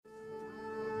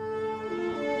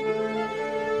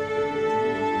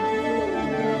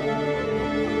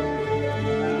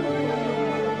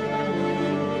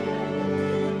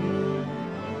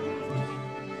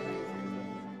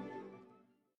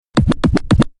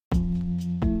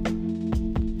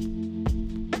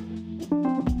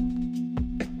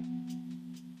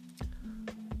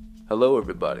Hello,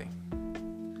 everybody.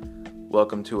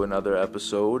 Welcome to another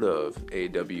episode of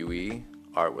AWE,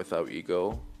 Art Without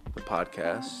Ego, the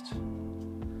podcast.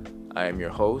 I am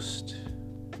your host.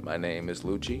 My name is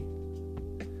Lucci.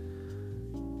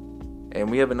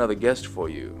 And we have another guest for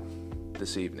you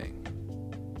this evening,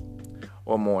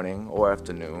 or morning, or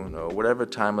afternoon, or whatever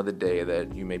time of the day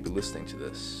that you may be listening to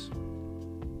this.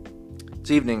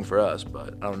 It's evening for us,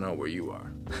 but I don't know where you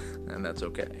are, and that's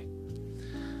okay.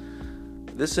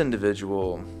 This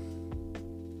individual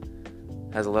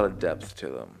has a lot of depth to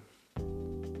them.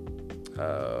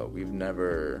 We've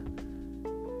never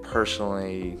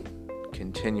personally,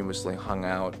 continuously hung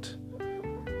out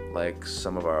like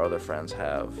some of our other friends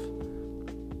have.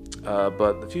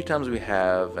 But the few times we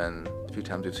have, and the few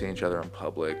times we've seen each other in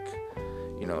public,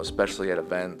 especially at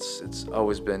events, it's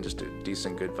always been just a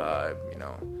decent, good vibe,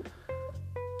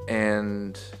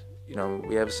 And,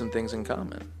 we have some things in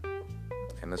common.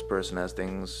 And this person has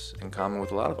things in common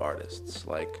with a lot of artists,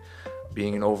 like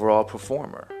being an overall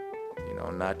performer,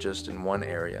 not just in one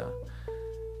area,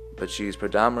 but she's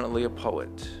predominantly a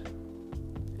poet,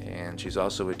 and she's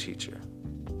also a teacher.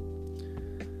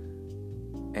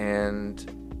 And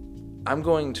I'm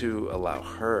going to allow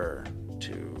her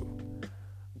to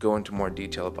go into more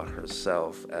detail about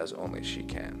herself as only she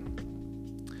can.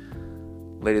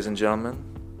 Ladies and gentlemen,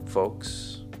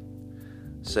 folks,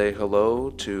 say hello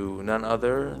to none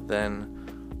other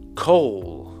than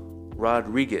Cole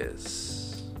Rodriguez.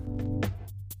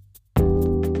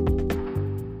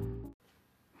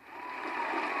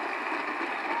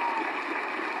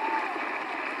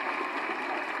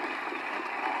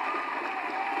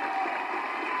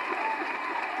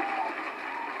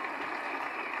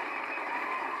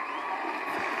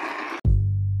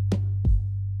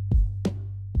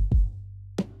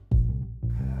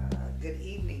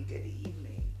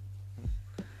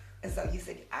 So you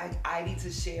said I need to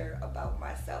share about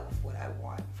myself what I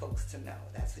want folks to know.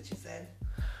 That's what you said?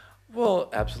 Well,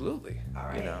 absolutely. All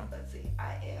right, Let's see.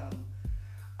 I am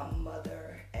a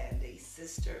mother and a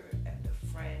sister and a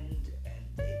friend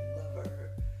and a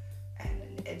lover and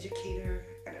an educator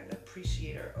and an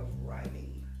appreciator of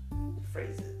rhyming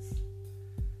phrases.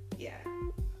 Yeah,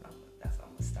 that's how I'm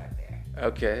going to start there.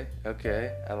 Okay.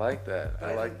 I like that. But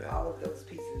I like that. All of those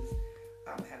pieces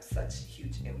have such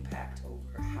huge impact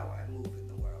over how I move in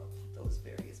the world, those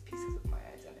various pieces of my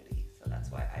identity. So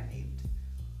that's why I named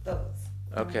those.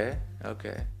 Okay.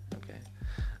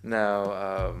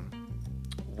 Now,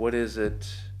 what is it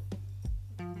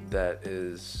that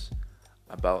is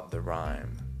about the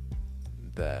rhyme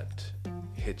that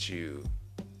hits you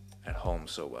at home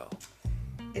so well?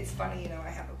 It's funny, I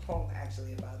have a poem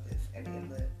actually about this, and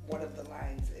one of the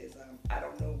lines is, I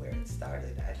don't know where it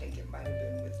started. I think it might have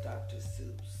been with Dr.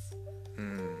 Seuss.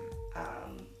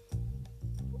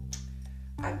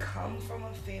 I come from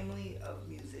a family of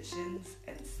musicians,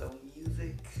 and so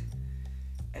music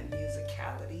and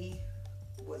musicality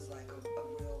was like a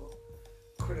real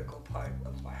critical part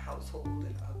of my household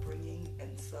and upbringing,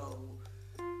 and so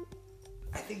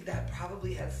I think that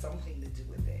probably has something to do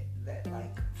with it, that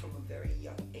like from a very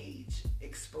young age,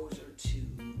 exposure to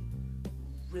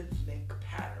rhythmic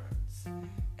patterns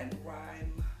and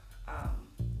rhyme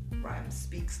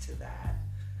speaks to that.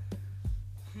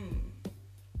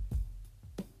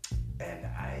 And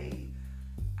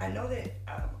I know that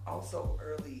also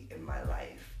early in my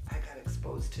life I got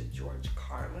exposed to George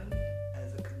Carlin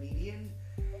as a comedian,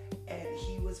 and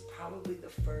he was probably the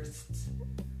first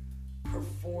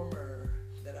performer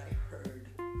that I heard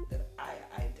that I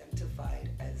identified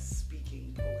as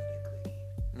speaking poetically.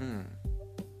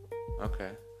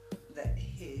 Okay. That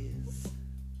his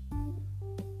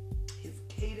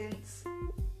cadence,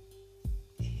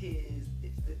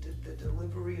 the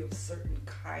delivery of certain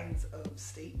kinds of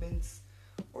statements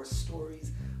or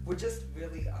stories were just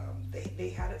really, they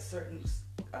had a certain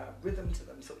rhythm to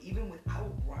them. So even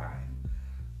without rhyme,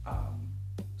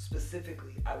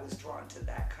 specifically, I was drawn to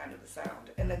that kind of a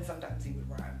sound. And then sometimes he would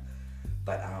rhyme.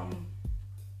 But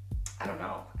I don't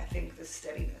know. I think the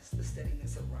steadiness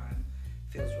of rhyme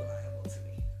feels reliable to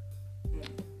me.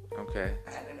 Okay.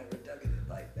 I hadn't ever dug in it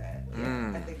like that.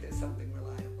 Yeah, I think there's something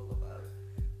reliable about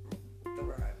the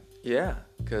rhyme. Yeah,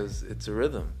 because it's a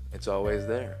rhythm. It's always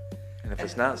there. And if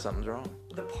it's not, something's wrong.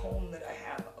 The poem that I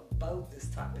have about this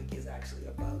topic is actually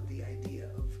about the idea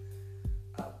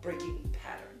of breaking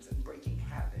patterns and breaking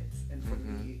habits. And for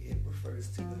me, it refers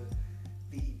to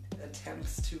the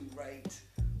attempts to write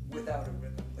without a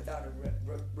rhythm, without a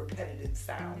repetitive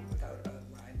sound, without a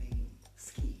rhyming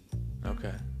scheme.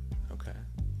 Okay.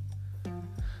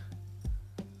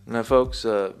 Now, folks,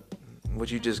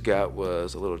 what you just got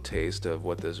was a little taste of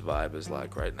what this vibe is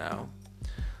like right now.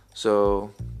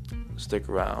 So stick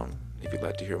around if you'd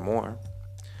like to hear more.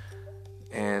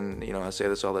 And, I say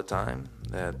this all the time,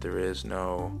 that there is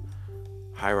no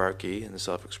hierarchy in the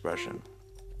self-expression.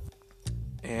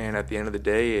 And at the end of the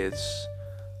day, it's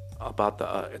about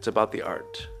the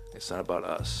art. It's not about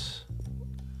us.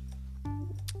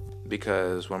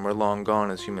 Because when we're long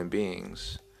gone as human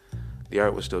beings, the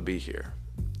art will still be here.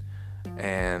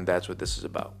 And that's what this is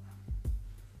about.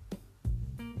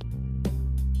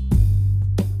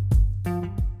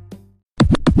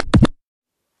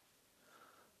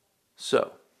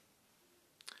 So,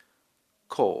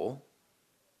 Cole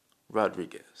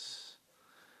Rodriguez,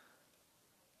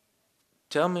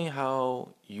 tell me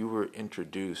how you were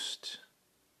introduced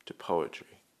to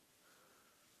poetry.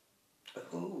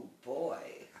 Oh boy.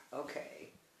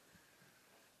 Okay.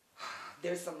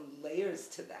 There's some layers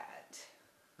to that.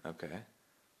 Okay.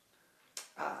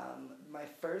 My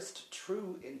first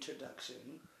true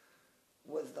introduction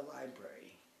was the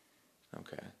library.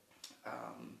 Okay.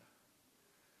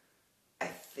 I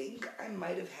think I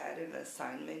might have had an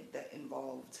assignment that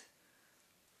involved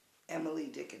Emily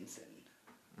Dickinson.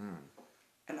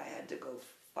 And I had to go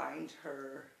find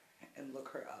her and look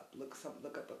her up, look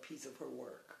up a piece of her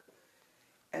work.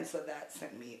 And so that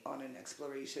sent me on an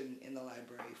exploration in the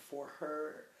library for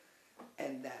her,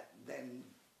 and that then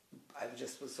I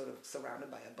just was sort of surrounded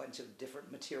by a bunch of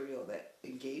different material that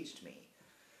engaged me.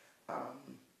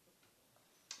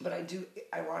 But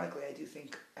ironically, I do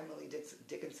think Emily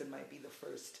Dickinson might be the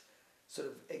first sort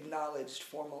of acknowledged,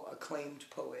 formal, acclaimed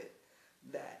poet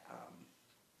that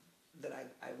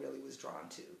I really was drawn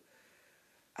to.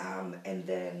 And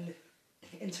then,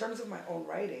 in terms of my own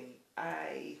writing,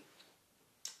 I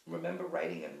remember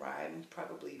writing in rhyme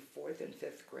probably 4th and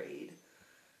 5th grade,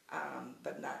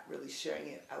 but not really sharing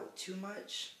it out too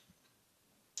much.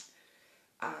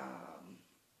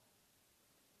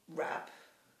 Rap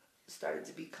started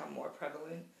to become more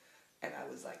prevalent, and I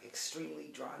was like extremely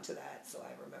drawn to that. So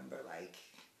I remember like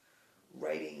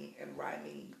writing and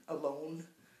rhyming alone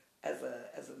as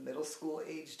a middle school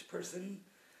aged person.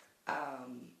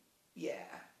 Yeah.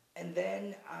 And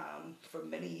then for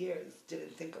many years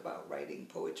didn't think about writing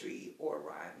poetry or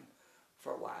rhyme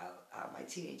for a while. My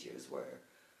teenage years were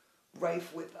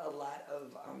rife with a lot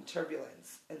of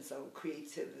turbulence, and so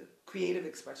creative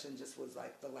expression just was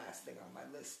like the last thing on my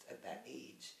list at that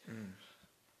age.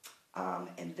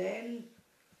 And then,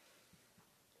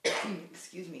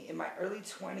 excuse me, in my early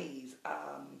 20s,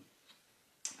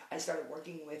 I started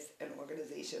working with an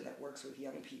organization that works with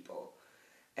young people.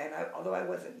 And although I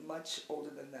wasn't much older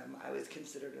than them, I was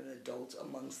considered an adult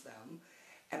amongst them.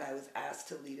 And I was asked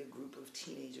to lead a group of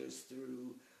teenagers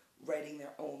through writing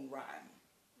their own rhyme.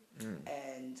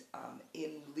 And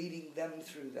in leading them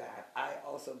through that, I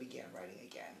also began writing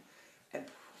again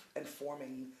and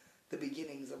forming the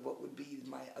beginnings of what would be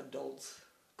my adult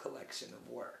collection of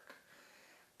work.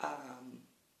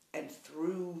 And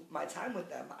through my time with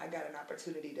them, I got an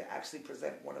opportunity to actually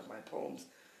present one of my poems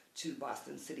to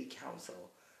Boston City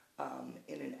Council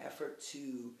in an effort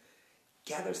to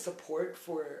gather support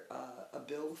for a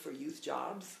bill for youth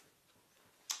jobs.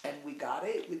 And we got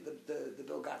it. The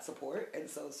bill got support. And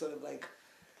so sort of like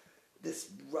this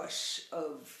rush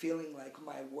of feeling like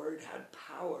my word had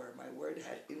power, my word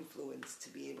had influence to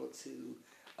be able to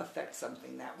affect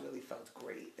something, that really felt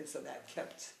great. And so that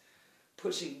kept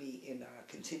pushing me in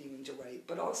continuing to write,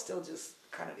 but all still just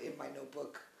kind of in my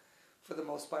notebook, for the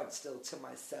most part, still to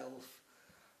myself.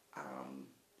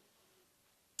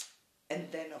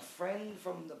 And then a friend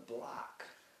from the block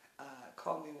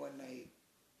called me one night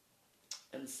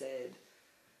and said,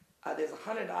 there's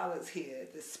 $100 here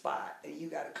at this spot, and you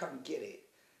got to come get it.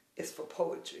 It's for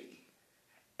poetry.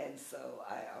 And so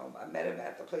I met him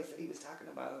at the place that he was talking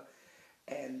about,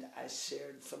 and I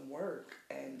shared some work,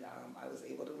 and I was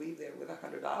able to leave there with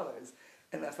 $100,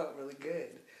 and that felt really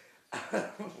good.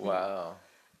 Wow.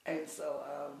 And so,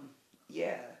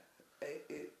 yeah,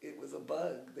 it was a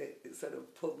bug that sort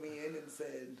of pulled me in and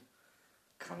said,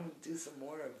 come do some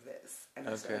more of this. And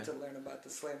I started to learn about the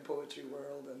slam poetry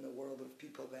world and the world of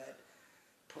people that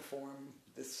perform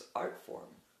this art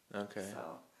form. Okay.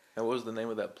 So, and what was the name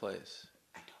of that place?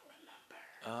 I don't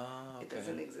remember. Oh, okay. It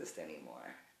doesn't exist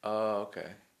anymore. Oh, okay.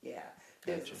 Yeah.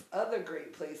 There's this other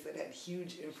great place that had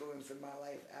huge influence in my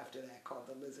life after that called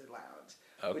the Lizard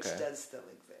Lounge, which does still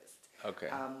exist. Okay.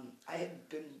 I had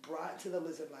been brought to the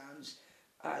Lizard Lounge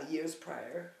years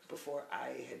prior, before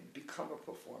I had become a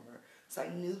performer. So I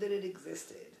knew that it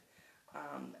existed.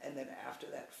 And then after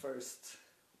that first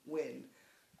win,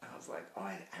 I was like, oh,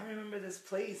 I remember this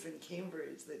place in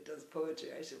Cambridge that does poetry.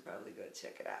 I should probably go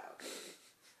check it out.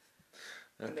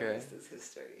 And the Okay. rest is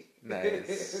history.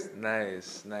 Nice,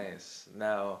 nice, nice.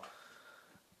 Now,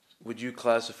 would you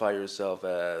classify yourself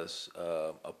as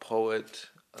a poet,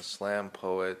 a slam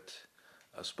poet,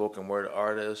 a spoken word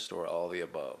artist, or all the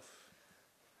above?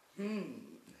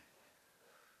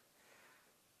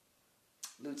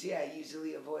 Lucci, I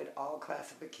usually avoid all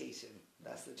classification.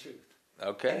 That's the truth.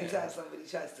 Okay. Anytime somebody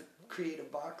tries to create a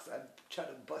box, I try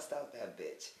to bust out that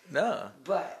bitch. No.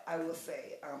 But I will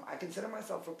say, I consider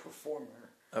myself a performer.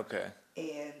 Okay.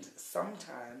 And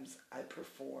sometimes I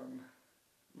perform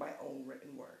my own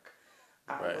written work.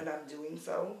 Right. When I'm doing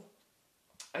so,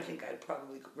 I think I'd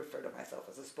probably refer to myself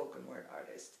as a spoken word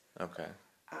artist. Okay.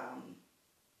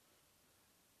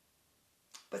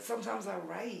 But sometimes I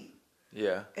write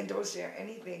Yeah. and don't share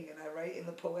anything, and I write in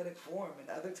the poetic form, and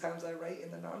other times I write in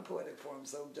the non-poetic form.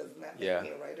 So doesn't that make me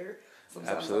a writer?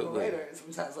 Sometimes Absolutely. I'm a writer,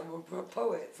 sometimes I'm a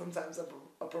poet, sometimes I'm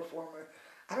a performer.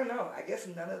 I don't know. I guess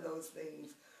none of those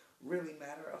things really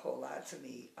matter a whole lot to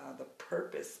me. The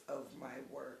purpose of my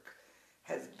work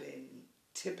has been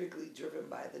typically driven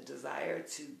by the desire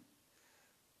to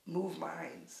move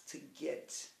minds, to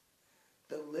get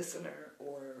the listener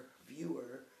or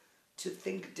viewer to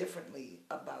think differently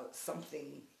about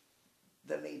something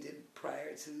than they did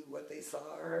prior to what they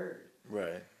saw or heard.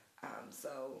 Right.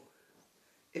 So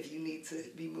if you need to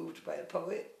be moved by a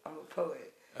poet, I'm a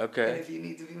poet. Okay. And if you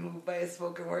need to be moved by a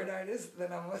spoken word artist,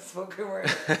 then I'm a spoken word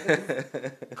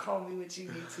artist. Call me what you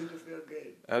need to feel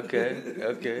good.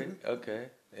 Okay.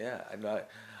 Yeah,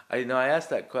 I asked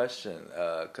that question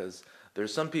because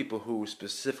there's some people who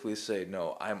specifically say,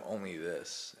 no, I'm only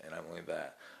this and I'm only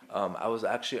that. I was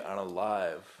actually on a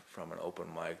live from an open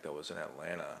mic that was in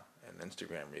Atlanta and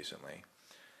Instagram recently,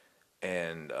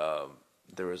 and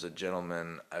there was a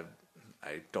gentleman.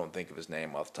 I don't think of his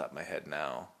name off the top of my head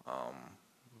now,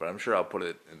 but I'm sure I'll put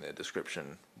it in the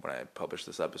description when I publish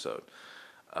this episode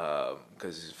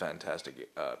because he's a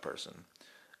fantastic person.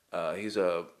 He's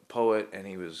a poet, and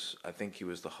I think he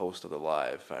was the host of the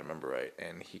live, if I remember right,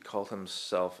 and he called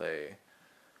himself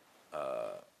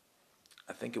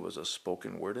I think it was a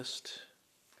spoken wordist.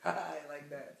 I like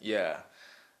that. Yeah.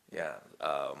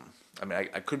 I mean,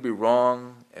 I could be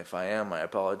wrong. If I am, I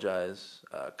apologize,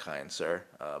 kind sir.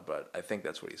 But I think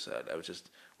that's what he said. I was just,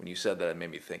 when you said that, it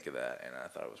made me think of that, and I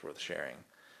thought it was worth sharing.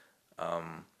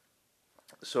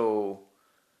 So,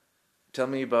 tell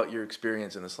me about your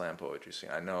experience in the slam poetry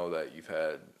scene. I know that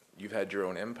you've had your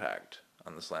own impact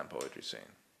on the slam poetry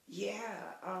scene.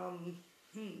 Yeah.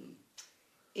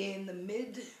 In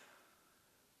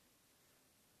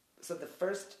the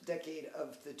first decade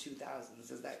of the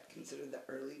 2000s, is that considered the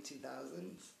early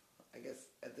 2000s? I guess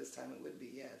at this time it would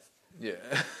be, yes.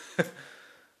 Yeah.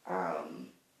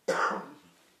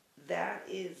 That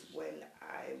is when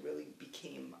I really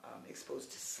became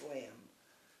exposed to slam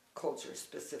culture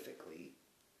specifically.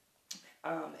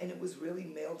 And it was really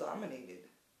male-dominated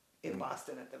in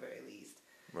Boston at the very least.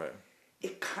 Right.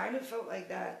 It kind of felt like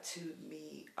that to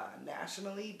me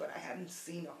nationally, but I hadn't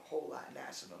seen a whole lot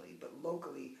nationally. But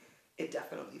locally, it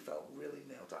definitely felt really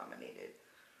male-dominated.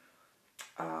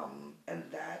 And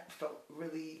that felt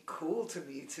really cool to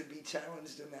me, to be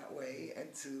challenged in that way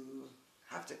and to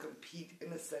have to compete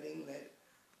in a setting that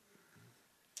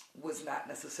was not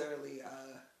necessarily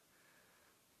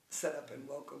set up and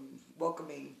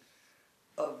welcoming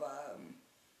of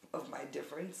my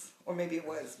difference, or maybe it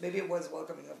was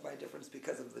welcoming of my difference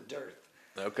because of the dearth.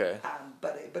 Okay.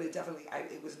 But it definitely,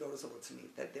 it was noticeable to me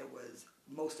that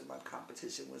most of my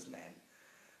competition was men.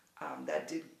 That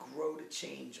did grow to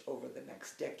change over the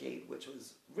next decade, which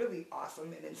was really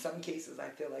awesome. And in some cases, I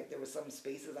feel like there were some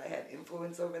spaces I had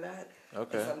influence over that.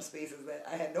 Okay. And some spaces that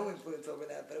I had no influence over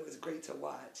that, but it was great to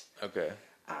watch. Okay.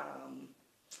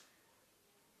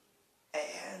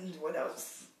 And what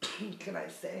else can I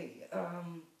say?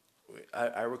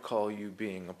 I recall you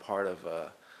being a part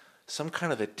of some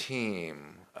kind of a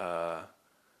team. I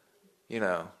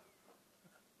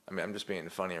mean, I'm just being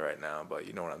funny right now, but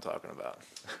you know what I'm talking about.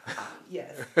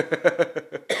 Yes.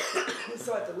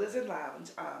 So at the Lizard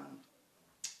Lounge,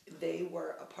 they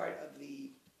were a part of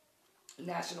the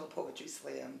National Poetry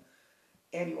Slam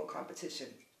annual competition.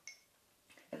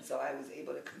 And so I was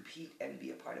able to compete and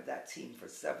be a part of that team for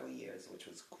several years, which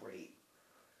was great.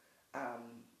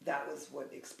 That was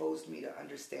what exposed me to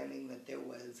understanding that there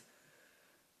was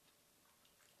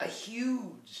a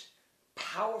huge,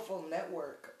 powerful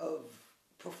network of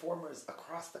performers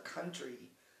across the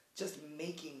country just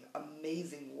making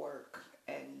amazing work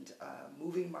and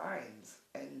moving minds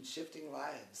and shifting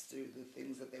lives through the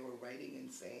things that they were writing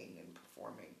and saying and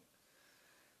performing.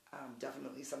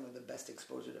 Definitely some of the best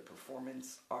exposure to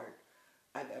performance art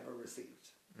I've ever received.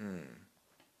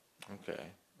 Okay.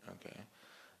 Okay.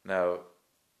 Now,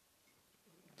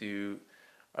 do you,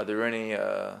 are there any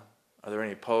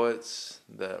poets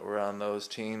that were on those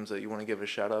teams that you want to give a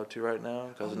shout out to right now?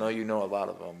 Because I know you know a lot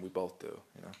of them. We both do.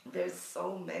 You know. There's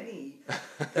so many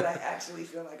that I actually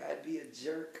feel like I'd be a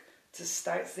jerk to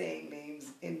start saying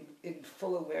names in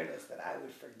full awareness that I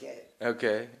would forget.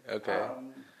 Okay. Okay.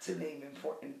 To name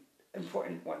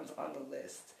important ones on the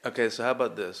list. Okay, so how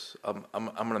about this? I'm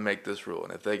gonna make this rule,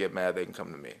 and if they get mad, they can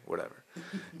come to me. Whatever.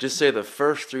 Just say the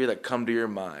first three that come to your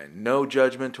mind. No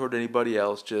judgment toward anybody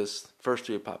else. Just first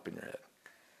three that pop in your head.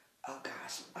 Oh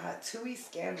gosh, Tui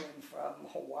Scanlon from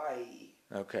Hawaii.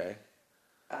 Okay.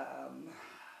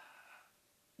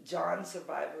 John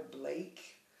Survivor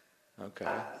Blake. Okay.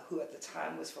 Who at the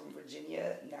time was from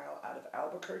Virginia, now out of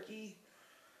Albuquerque.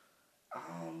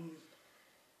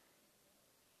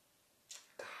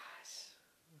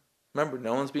 Remember,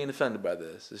 no one's being offended by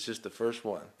this. It's just the first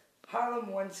one. Harlem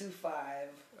 125.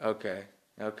 Okay.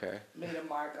 Okay. Made a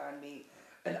mark on me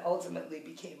and ultimately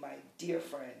became my dear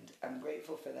friend. I'm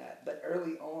grateful for that. But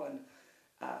early on,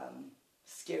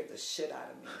 scared the shit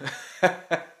out of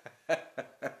me.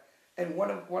 And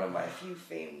one of my few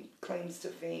claims to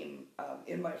fame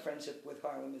in my friendship with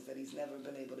Harlem is that he's never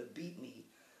been able to beat me.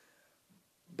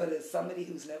 But as somebody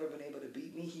who's never been able to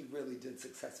beat me, he really did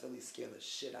successfully scare the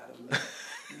shit out of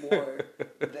me more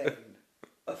than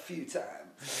a few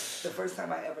times. The first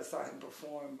time I ever saw him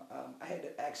perform,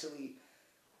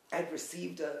 I'd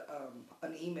received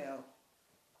an email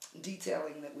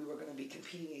detailing that we were going to be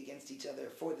competing against each other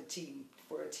for a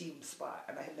team spot,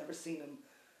 and I had never seen him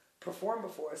perform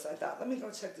before, so I thought, let me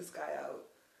go check this guy out,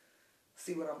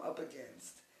 see what I'm up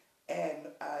against. And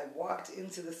I walked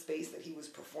into the space that he was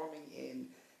performing in,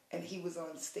 and he was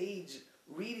on stage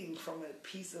reading from a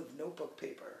piece of notebook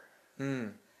paper.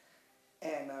 And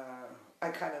I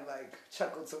kind of like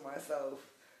chuckled to myself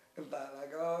and thought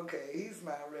like, oh, okay, he's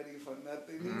not ready for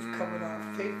nothing. He's coming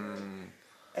off paper.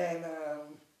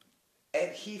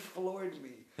 And he floored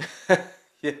me.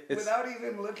 Yes. Without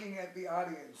even looking at the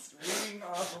audience, reading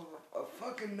off of a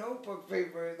fucking notebook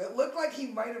paper that looked like he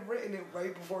might have written it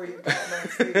right before he got on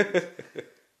stage.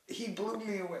 He blew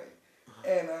me away.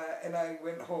 And I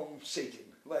went home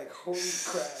shaking. Like, holy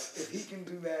crap, if he can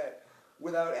do that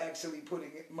without actually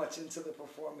putting much into the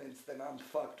performance, then I'm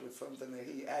fucked with something that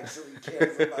he actually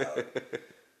cares about.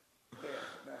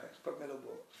 Yeah,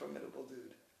 formidable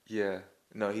dude. Yeah.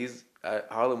 No,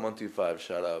 Harlem 125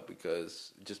 shout out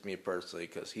because, just me personally,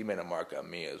 because he made a mark on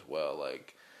me as well.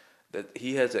 Like, that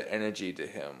he has an energy to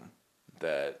him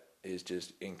that is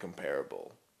just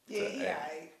incomparable. Yeah.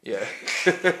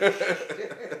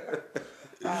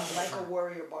 Michael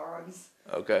Warrior Barnes.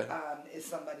 Okay. Is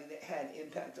somebody that had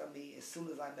impact on me as soon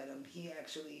as I met him. He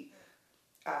actually,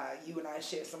 you and I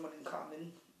share someone in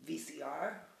common,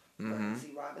 VCR.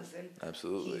 C. Robinson.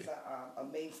 Absolutely. He's a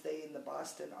mainstay in the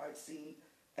Boston art scene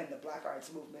and the black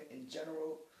arts movement in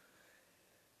general.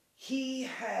 He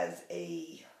has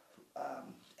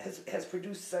has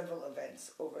produced several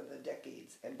events over the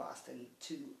decades in Boston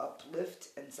to uplift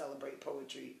and celebrate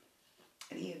poetry.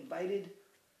 And he invited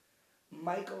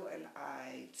Michael and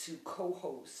I to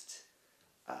co-host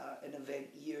an event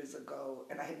years ago,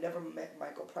 and I had never met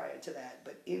Michael prior to that,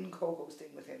 but in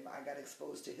co-hosting with him, I got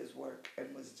exposed to his work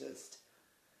and was just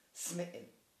smitten.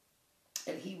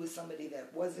 And he was somebody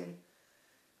that wasn't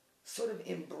sort of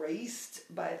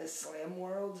embraced by the slam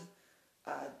world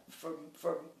for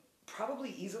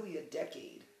probably easily a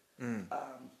decade.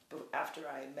 But after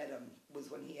I met him was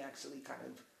when he actually kind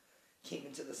of came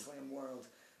into the slam world.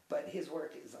 But his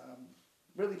work is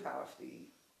really powerfully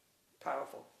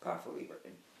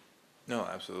written. No,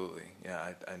 absolutely.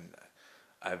 Yeah,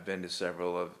 I've been to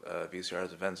several of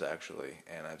VCR's events actually,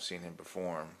 and I've seen him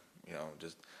perform. You know,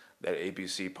 just that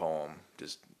ABC poem,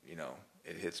 just, you know,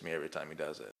 it hits me every time he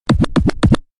does it.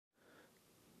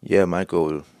 Yeah,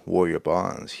 Michael Warrior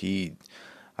Bonds.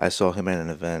 I saw him at an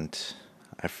event.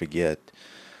 I forget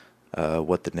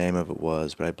what the name of it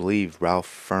was, but I believe Ralph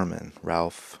Furman,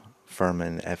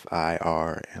 Firmin,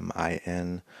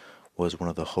 was one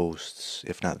of the hosts,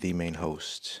 if not the main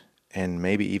host, and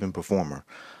maybe even performer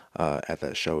at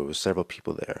that show. It was several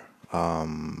people there. I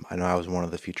know I was one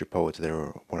of the featured poets there,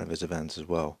 or one of his events as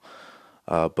well.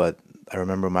 But I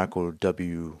remember Michael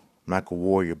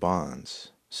Warrior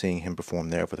Bonds, seeing him perform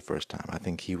there for the first time. I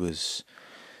think he was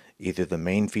either the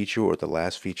main feature or the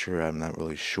last feature. I'm not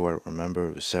really sure. I don't remember.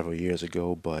 It was several years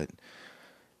ago, but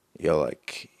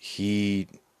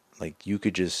you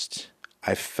could just,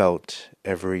 I felt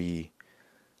every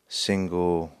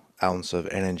single ounce of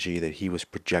energy that he was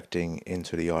projecting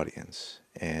into the audience.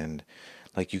 And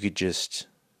like you could just,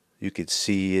 You could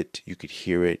see it, you could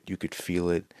hear it, you could feel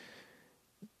it.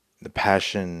 The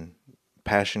passion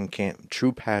can't,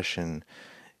 true passion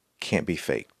can't be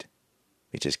faked.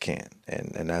 It just can't.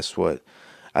 And that's what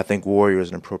I think warrior is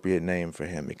an appropriate name for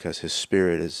him because his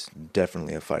spirit is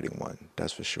definitely a fighting one.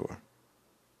 That's for sure.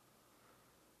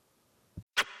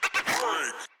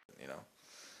 You know.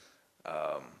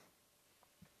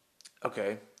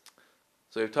 Okay.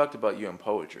 So you've talked about you in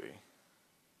poetry.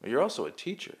 But you're also a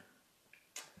teacher.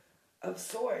 Of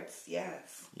sorts,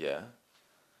 yes. Yeah.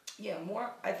 Yeah,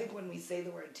 more, I think when we say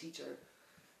the word teacher,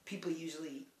 people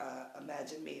usually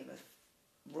imagine me in a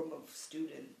room of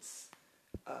students,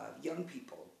 young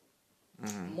people.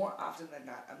 Mm-hmm. More often than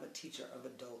not, I'm a teacher of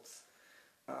adults,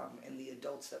 and the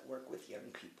adults that work with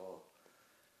young people.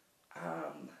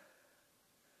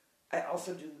 I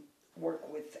also do work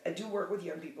with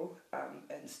young people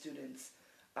and students,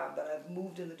 but I've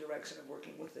moved in the direction of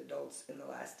working with adults in the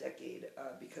last decade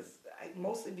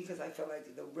mostly because I feel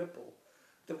like the ripple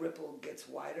gets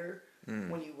wider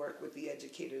when you work with the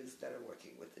educators that are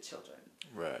working with the children.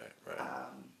 Right.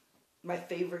 My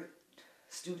favorite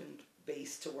student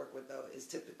base to work with, though, is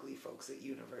typically folks at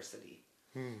university.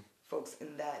 Folks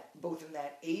both in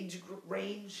that age group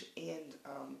range and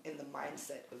in the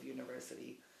mindset of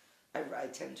university, I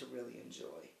tend to really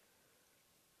enjoy.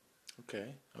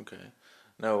 Okay.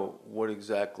 Now, what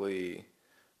exactly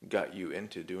got you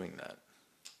into doing that?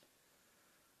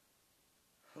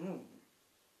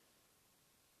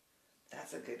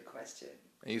 That's a good question.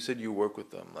 And you said you work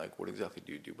with them. Like, what exactly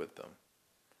do you do with them?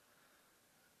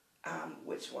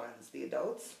 Which ones? The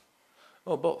adults?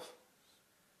 Oh, both.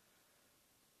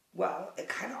 Well, it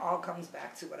kind of all comes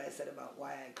back to what I said about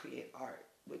why I create art,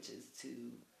 which is to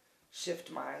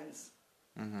shift minds,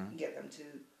 get them to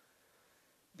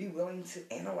be willing to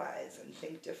analyze and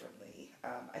think differently.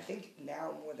 I think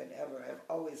now more than ever, I've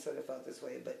always sort of felt this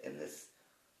way, but in this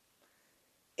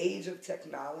age of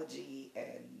technology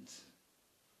and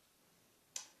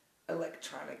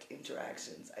electronic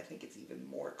interactions, I think it's even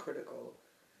more critical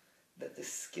that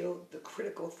the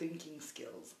critical thinking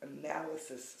skills,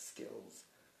 analysis skills,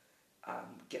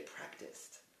 get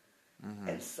practiced.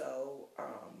 And so,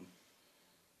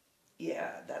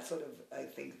 that's sort of, I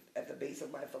think, at the base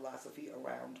of my philosophy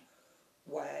around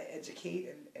why I educate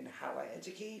and how I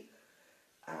educate.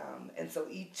 And so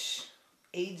each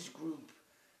age group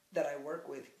that I work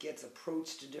with gets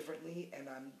approached differently, and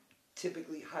I'm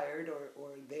typically hired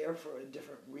or there for a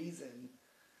different reason.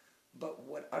 But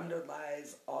what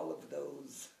underlies all of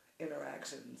those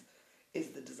interactions is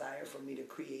the desire for me to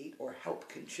create or help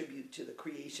contribute to the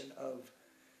creation of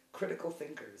critical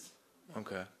thinkers.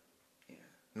 Okay. Yeah.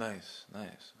 Nice.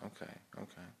 Okay.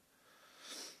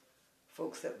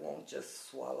 Folks that won't just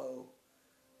swallow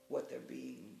what they're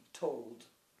being told.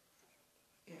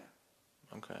 Yeah.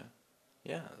 Okay.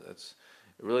 Yeah, it's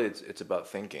about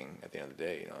thinking at the end of the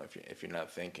day. You know, if you're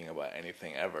not thinking about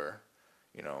anything ever,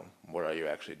 you know, what are you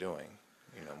actually doing?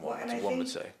 You know, one would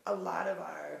say. A lot of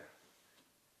our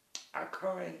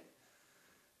current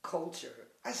culture,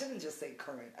 I shouldn't just say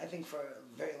current, I think for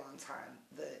a very long time,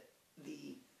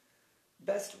 the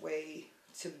best way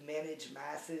to manage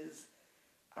masses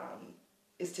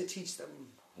is to teach them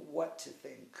what to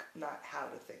think, not how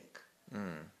to think.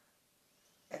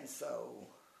 And so,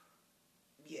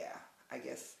 yeah, I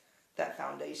guess that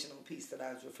foundational piece that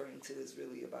I was referring to is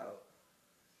really about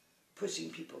pushing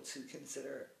people to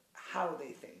consider how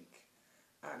they think,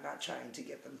 not trying to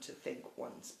get them to think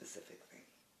one specific thing.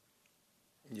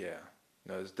 Yeah.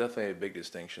 No, there's definitely a big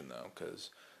distinction, though, because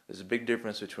there's a big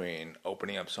difference between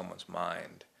opening up someone's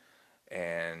mind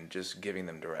and just giving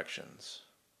them directions.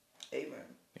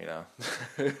 Amen. You know?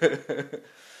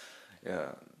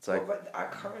 Yeah. It's like... Well, but our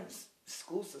current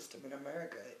school system in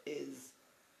America is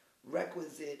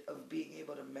requisite of being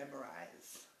able to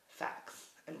memorize facts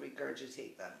and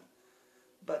regurgitate them.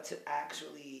 But to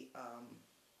actually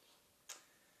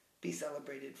be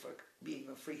celebrated for being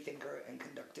a free thinker and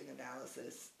conducting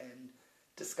analysis and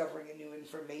discovering a new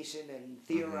information and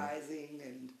theorizing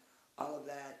and all of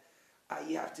that,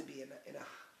 you have to be in a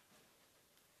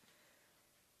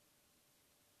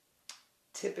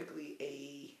typically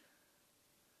a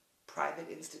private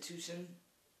institution.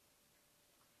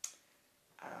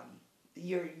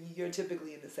 You're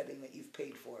typically in the setting that you've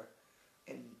paid for,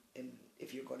 and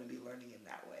if you're going to be learning in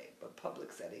that way. But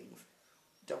public settings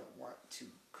don't want to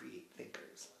create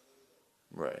thinkers.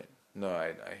 Right. No,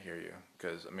 I hear you.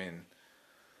 Because, I mean,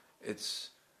 it's,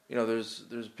 you know,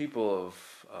 there's people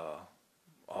of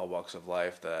all walks of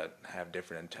life that have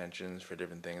different intentions for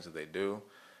different things that they do.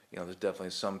 You know, there's definitely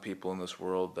some people in this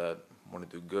world that want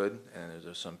to do good, and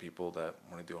there's some people that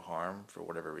want to do harm for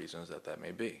whatever reasons that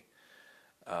may be.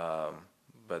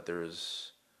 But there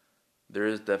is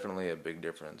definitely a big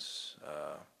difference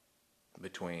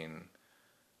between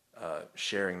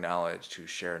sharing knowledge to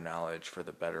share knowledge for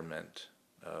the betterment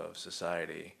of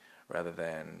society rather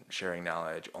than sharing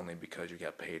knowledge only because you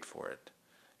get paid for it.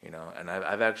 And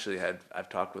I've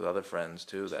talked with other friends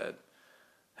too that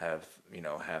have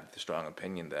the strong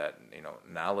opinion that,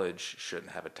 knowledge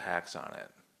shouldn't have a tax on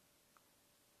it.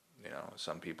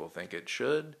 Some people think it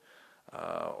should,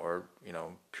 or,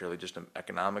 purely just an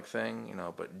economic thing,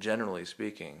 but generally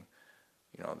speaking,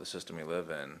 the system we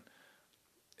live in,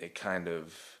 it kind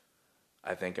of,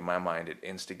 I think in my mind, it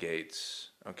instigates,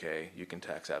 okay, you can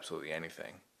tax absolutely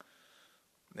anything.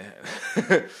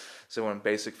 So when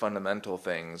basic fundamental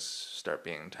things start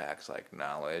being taxed, like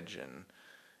knowledge and,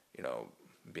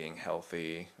 being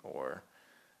healthy, or,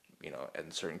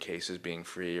 in certain cases being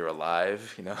free or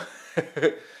alive,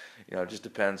 it just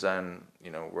depends on,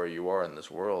 where you are in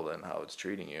this world and how it's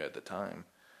treating you at the time.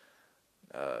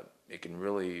 It can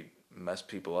really mess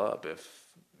people up if,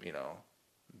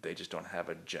 they just don't have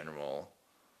a general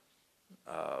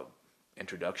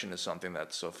introduction to something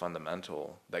that's so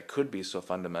fundamental, that could be so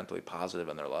fundamentally positive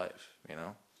in their life.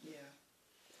 Yeah.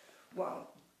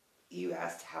 Well, you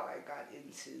asked how I got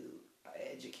into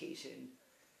education.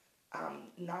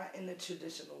 Not in a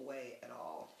traditional way at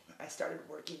all. I started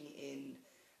working in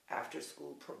after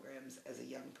school programs as a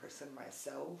young person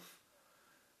myself.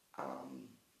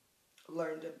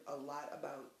 Learned a lot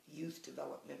about youth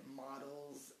development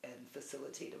models and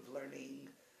facilitative learning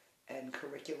and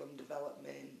curriculum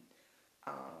development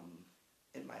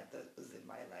in my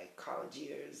like college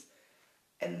years,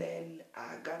 and then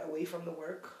I got away from the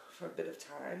work for a bit of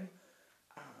time.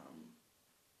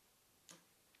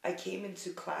 I came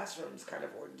into classrooms kind of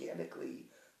organically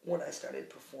when I started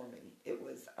performing. It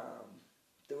was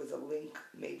there was a link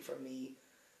made for me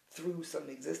through some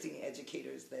existing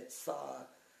educators that saw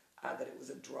that it was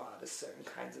a draw to certain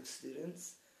kinds of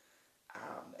students.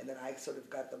 And then I sort of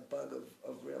got the bug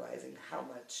of realizing how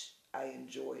much I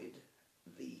enjoyed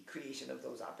the creation of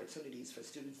those opportunities for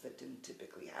students that didn't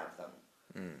typically have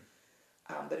them.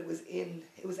 But it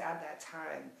was at that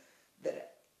time that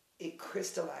it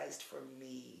crystallized for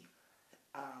me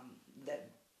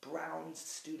that Brown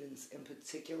students in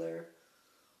particular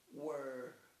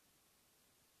were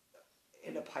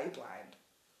in a pipeline,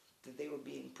 that they were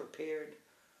being prepared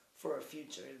for a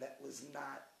future that was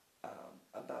not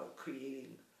about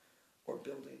creating or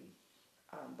building,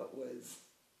 but was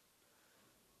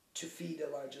to feed a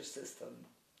larger system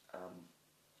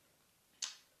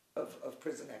of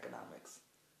prison economics.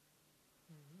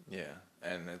 Yeah,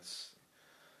 and it's,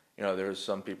 there's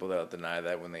some people that'll deny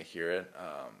that when they hear it.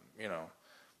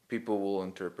 People will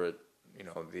interpret,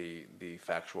 the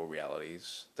factual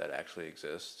realities that actually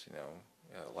exist.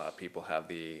 A lot of people have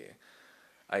the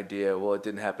idea, well, it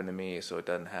didn't happen to me, so it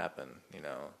doesn't happen.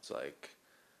 It's like,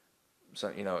 so,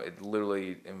 it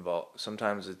literally involves,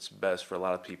 sometimes it's best for a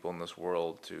lot of people in this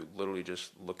world to literally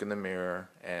just look in the mirror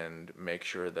and make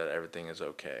sure that everything is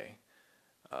okay.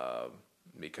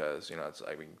 Because, it's,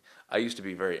 I used to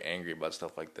be very angry about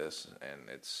stuff like this, and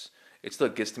it still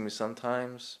gets to me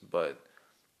sometimes, but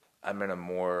I'm in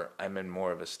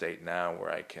more of a state now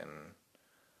where I can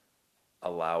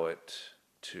allow it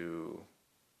to,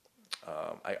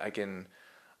 I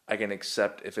can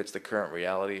accept, if it's the current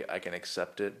reality, I can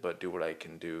accept it, but do what I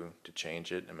can do to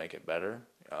change it and make it better.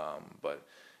 But,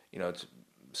 it's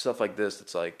stuff like this.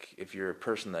 It's like, if you're a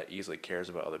person that easily cares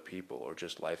about other people or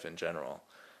just life in general,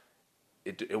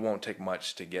 it won't take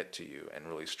much to get to you and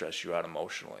really stress you out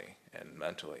emotionally and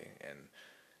mentally. And,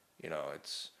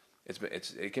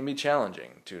 it can be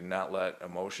challenging to not let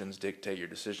emotions dictate your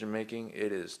decision making.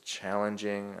 It is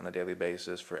challenging on a daily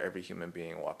basis for every human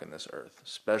being walking this earth,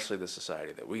 especially the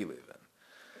society that we live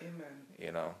in.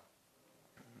 Amen.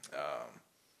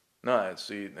 No,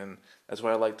 and that's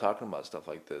why I like talking about stuff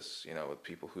like this, with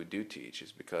people who do teach,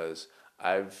 is because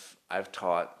I've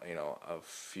taught, a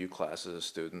few classes of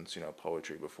students,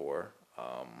 poetry before.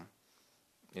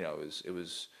 It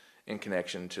was in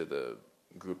connection to the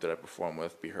group that I perform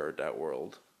with, Be Heard That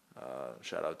World.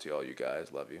 Shout out to all you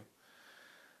guys, love you.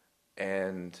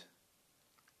 And,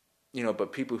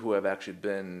 but people who have actually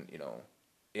been,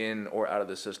 in or out of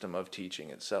the system of teaching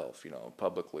itself,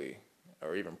 publicly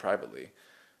or even privately,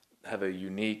 have a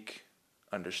unique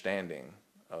understanding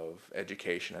of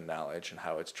education and knowledge and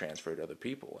how it's transferred to other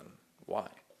people and why.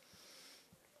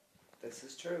 This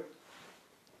is true.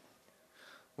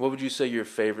 What would you say your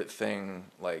favorite thing,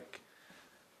 like,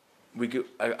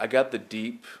 I got the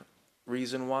deep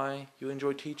reason why you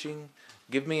enjoy teaching.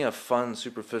 Give me a fun,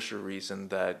 superficial reason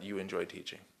that you enjoy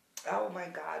teaching. Oh my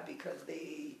God, because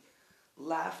they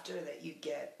laughter that you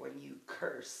get when you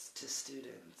curse to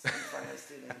students in front of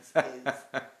students is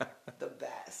the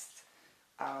best.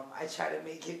 I try to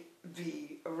make it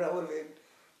be irrelevant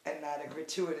and not a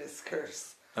gratuitous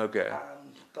curse. Okay.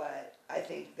 But I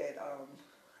think that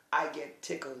I get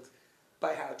tickled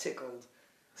by how tickled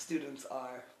students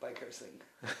are by cursing.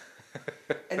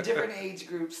 And different age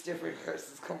groups, different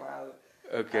curses come out.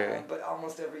 Okay. But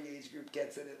almost every age group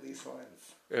gets it at least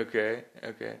once. Okay.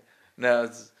 Now,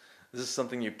 is this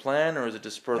something you plan, or is it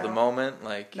just spur of the moment? No,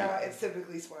 it's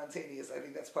typically spontaneous. I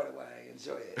think that's part of why I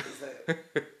enjoy it, is that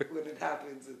when it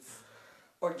happens, it's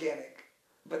organic.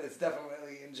 But it's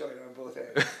definitely enjoyed on both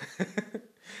ends.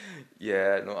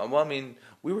 Yeah, no. Well, I mean,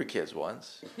 we were kids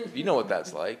once. You know what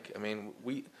that's like. I mean,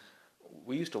 we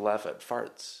used to laugh at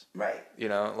farts. Right. You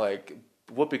know, like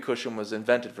whoopee cushion was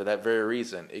invented for that very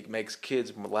reason. It makes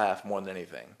kids laugh more than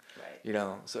anything. Right. You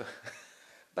know, so.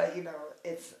 But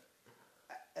it's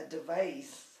a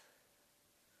device.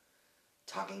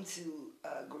 Talking to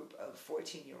a group of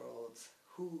 14-year-olds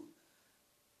who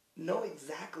know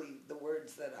exactly the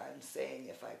words that I'm saying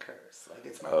if I curse. Like,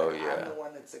 it's not I'm the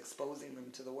one that's exposing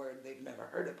them to the word. They've never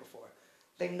heard it before.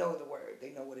 They know the word.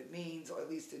 They know what it means, or at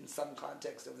least in some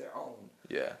context of their own.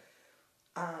 Yeah.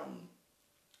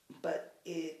 But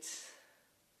it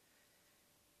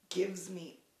gives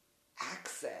me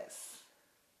access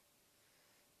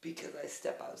because I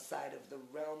step outside of the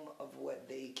realm of what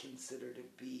they consider to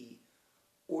be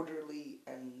orderly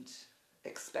and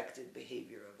expected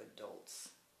behavior of adults.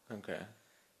 Okay.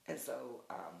 And so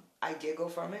I giggle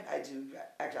from it. I do.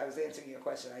 Actually, I was answering your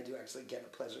question. I do actually get a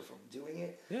pleasure from doing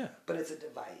it. Yeah. But it's a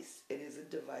device. It is a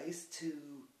device to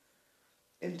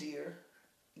endear,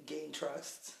 gain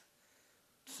trust,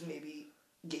 maybe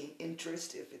gain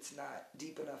interest if it's not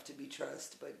deep enough to be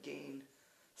trust, but gain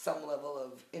some level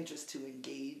of interest to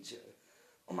engage.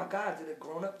 Oh my God, did a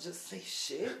grown-up just say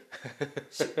shit?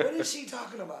 What is she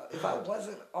talking about? If I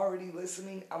wasn't already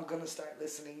listening, I'm going to start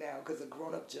listening now because a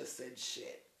grown-up just said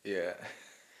shit. Yeah.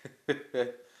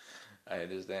 I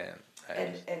understand.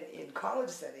 And in college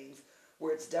settings,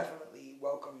 where it's definitely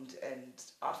welcomed and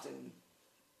often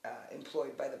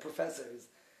employed by the professors,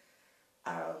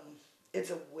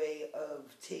 it's a way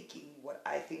of taking what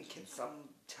I think can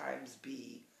sometimes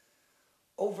be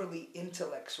overly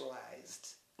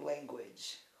intellectualized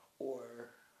language or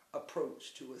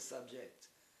approach to a subject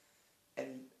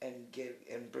and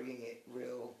bringing it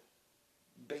real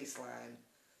baseline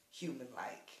human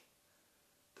like.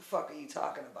 The fuck are you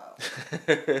talking about?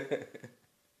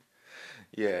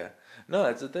 Yeah. No,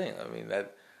 that's the thing. I mean,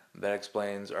 that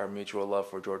explains our mutual love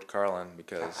for George Carlin,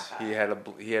 because he had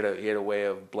a way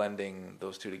of blending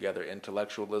those two together,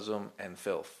 intellectualism and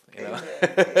filth, you know.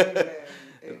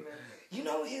 Amen. You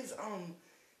know his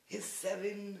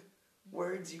 7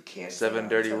 words you can't say 7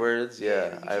 dirty words?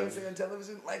 Yeah. You can't say on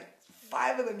television. Like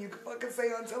 5 of them you can fucking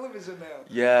say on television now.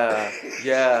 Yeah.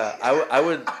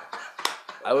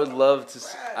 I would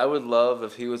love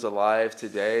if he was alive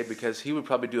today, because he would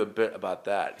probably do a bit about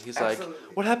that. He's Absolutely.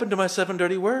 like, what happened to my 7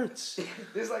 dirty words?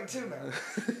 There's like 2 now.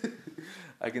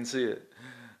 I can see it.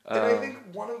 And I think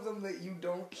one of them that you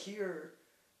don't hear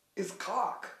is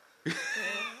cock.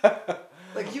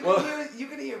 Like you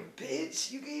can hear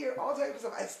bitch, you can hear all types of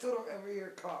stuff. I still don't ever hear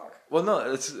cock. Well,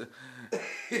 no, it's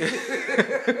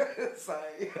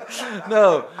sorry.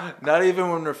 No, not even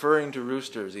when referring to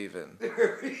roosters. Even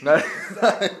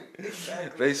Exactly.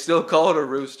 They still call it a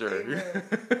rooster. Amen.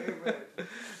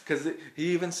 Because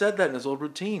he even said that in his old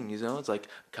routine. You know, it's like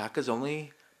cock is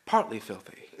only partly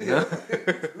filthy. You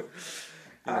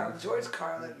know? George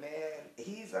Carlin, man,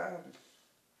 he's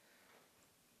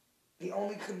the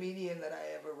only comedian that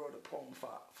I ever wrote a poem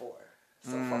for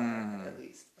so far, at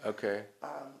least. Okay.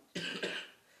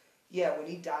 Yeah, when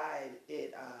he died,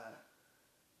 it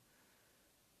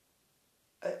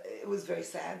was very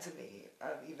sad to me.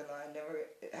 Even though I never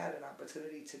had an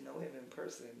opportunity to know him in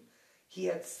person, he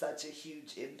had such a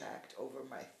huge impact over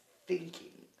my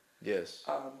thinking. Yes.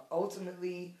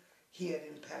 Ultimately, he had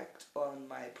impact on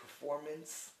my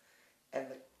performance and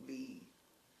the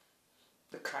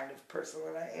kind of person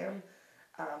that I am.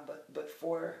 But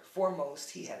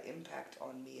foremost, he had impact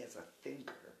on me as a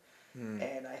thinker.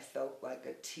 And I felt like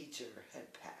a teacher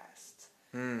had passed.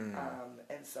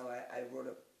 And so I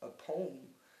wrote a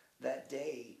poem that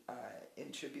day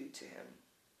in tribute to him.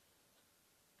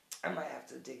 I might have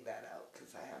to dig that out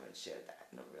because I haven't shared that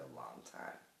in a real long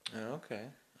time. Oh,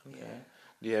 okay. Yeah.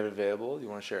 Do you have it available? Do you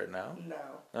want to share it now?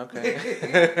 No. Okay.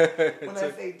 When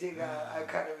I say dig out, I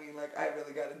kind of mean like I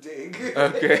really got to dig.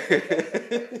 Okay.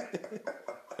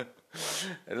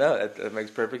 No, that makes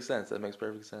perfect sense.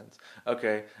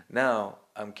 Okay, now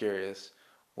I'm curious.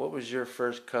 What was your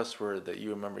first cuss word that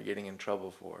you remember getting in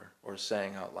trouble for or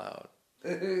saying out loud?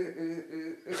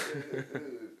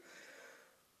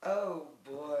 Oh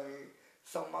boy.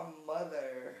 So my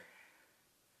mother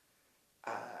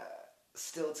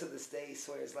still to this day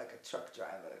swears like a truck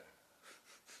driver.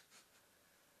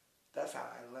 That's how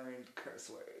I learned curse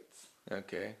words.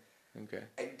 Okay.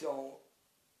 I don't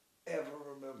ever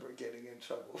remember getting in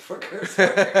trouble for curse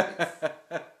words.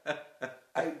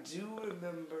 I do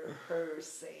remember her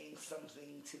saying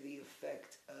something to the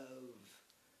effect of,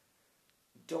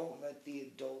 don't let the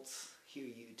adults hear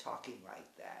you talking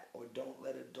like that, or don't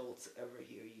let adults ever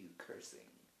hear you cursing.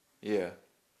 Yeah.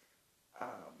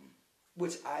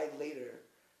 Which I later,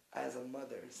 as a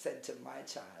mother, said to my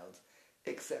child,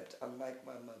 except unlike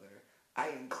my mother, I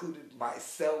included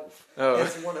myself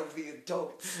as one of the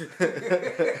adults.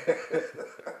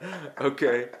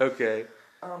 Okay.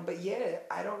 But yeah,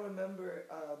 I don't remember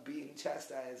being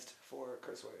chastised for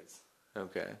curse words.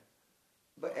 Okay.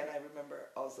 And I remember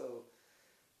also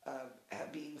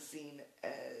being seen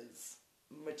as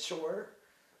mature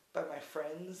by my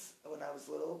friends when I was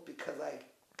little because I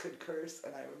could curse,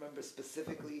 and I remember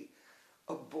specifically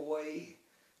a boy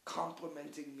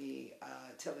complimenting me,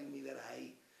 telling me that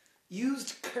I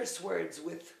used curse words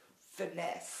with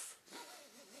finesse.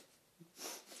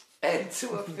 And to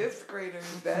a fifth grader,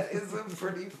 that is a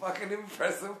pretty fucking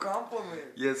impressive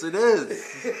compliment. Yes, it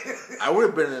is. I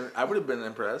would have been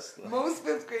impressed. Most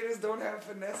fifth graders don't have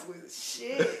finesse with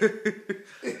shit.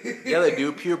 Yeah, they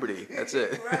do. Puberty. That's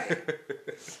it. Right.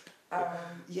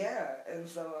 Yeah, and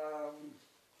so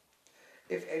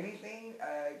if anything,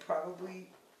 I probably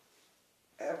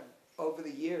have over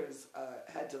the years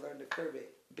had to learn to curb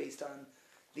it based on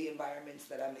the environments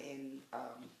that I'm in.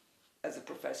 As a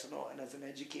professional and as an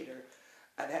educator,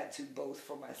 I've had to, both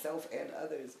for myself and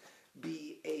others,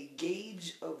 be a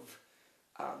gauge of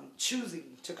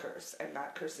choosing to curse and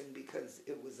not cursing because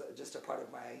it was just a part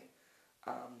of my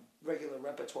regular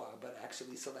repertoire, but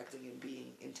actually selecting and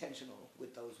being intentional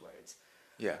with those words.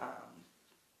 Yeah.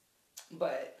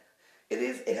 But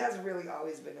it has really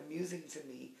always been amusing to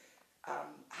me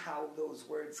how those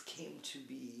words came to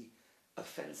be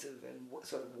offensive and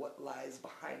what lies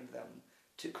behind them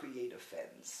to create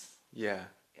offense. Yeah.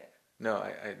 No,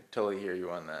 I totally hear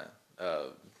you on that.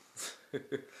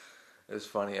 It's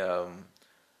funny.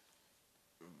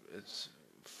 It's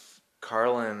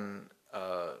Carlin.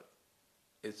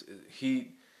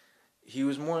 He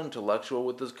was more intellectual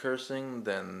with his cursing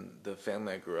than the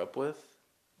family I grew up with,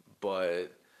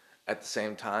 but at the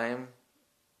same time,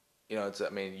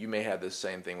 you may have the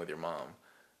same thing with your mom.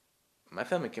 My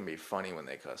family can be funny when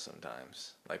they cuss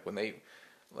sometimes.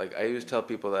 Like I always tell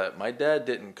people that my dad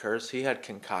didn't curse; he had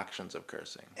concoctions of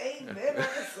cursing. Amen. I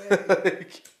say.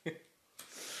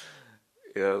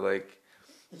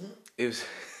 It was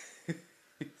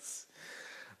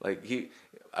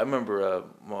I remember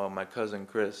my cousin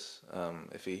Chris.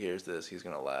 If he hears this, he's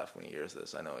gonna laugh when he hears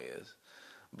this. I know he is.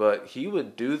 But he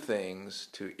would do things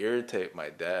to irritate my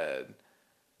dad,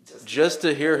 just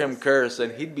to hear him curse,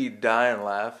 and he'd be dying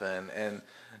laughing and.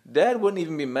 Dad wouldn't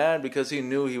even be mad because he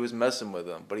knew he was messing with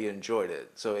him, but he enjoyed it.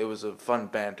 So it was a fun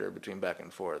banter between back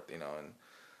and forth,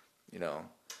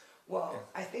 Well,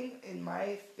 I think in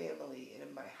my family and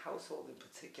in my household in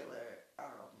particular,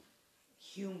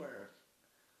 humor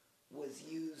was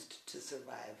used to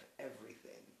survive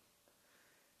everything.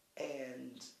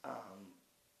 And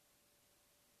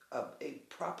a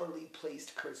properly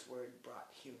placed curse word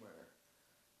brought humor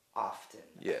often.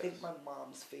 Yes. I think my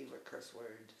mom's favorite curse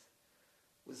word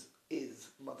is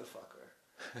motherfucker.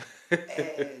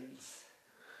 And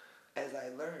as I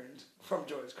learned from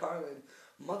George Carlin,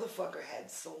 motherfucker had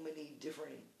so many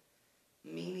different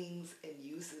meanings and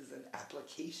uses and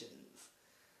applications.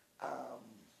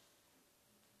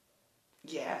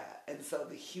 And so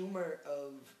the humor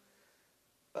of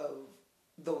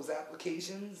those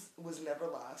applications was never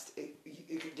lost.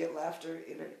 It could get laughter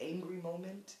in an angry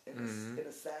moment, in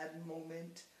a sad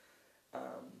moment.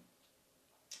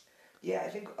 I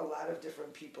think a lot of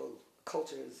different people,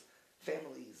 cultures,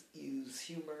 families use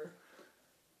humor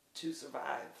to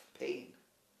survive pain.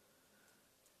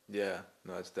 Yeah,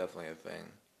 no, it's definitely a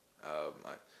thing.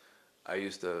 I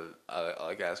used to I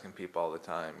like asking people all the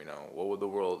time, what would the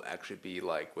world actually be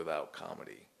like without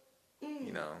comedy?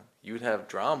 You'd have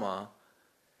drama,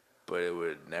 but it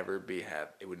would never be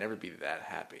it would never be that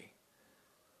happy.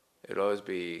 It'd always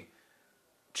be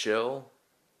chill,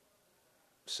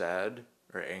 sad,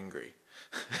 or angry.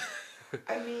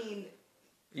 I mean,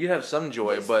 you have some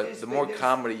joy, but the more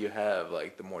comedy you have,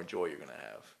 the more joy you're gonna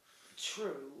have.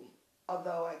 True.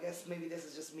 Although I guess maybe this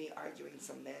is just me arguing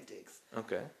semantics.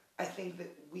 Okay. I think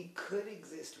that we could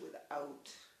exist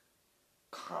without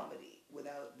comedy,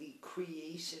 without the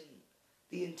creation,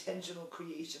 the intentional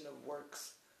creation of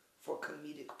works for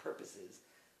comedic purposes.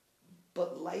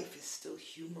 But life is still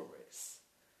humorous.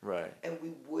 Right. And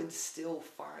we would still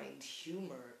find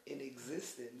humor in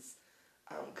existence,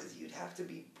 because you'd have to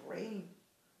be brain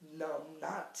numb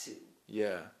not to.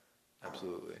 Yeah,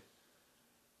 absolutely.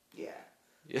 Yeah.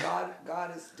 Yeah.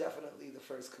 God is definitely the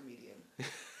first comedian.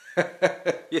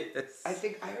 Yes. I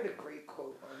think I heard a great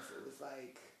quote once. It was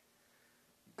like,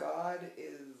 God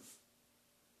is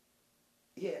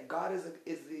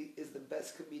the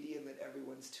best comedian that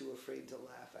everyone's too afraid to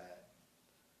laugh at.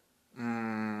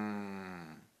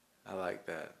 I like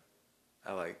that.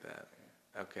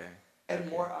 Okay. And Okay.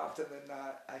 more often than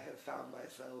not, I have found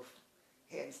myself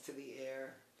hands to the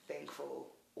air, thankful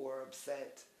or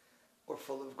upset or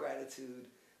full of gratitude,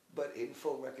 but in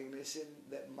full recognition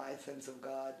that my sense of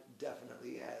God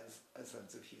definitely has a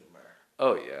sense of humor.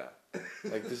 Oh yeah.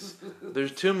 Like this,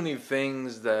 there's too many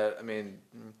things that, I mean,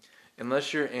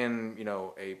 unless you're in,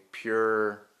 a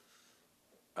pure,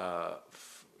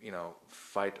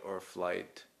 fight or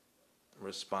flight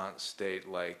response state,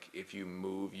 like if you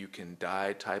move you can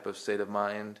die type of state of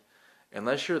mind,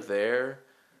 unless you're there,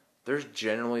 there's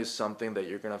generally something that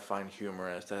you're going to find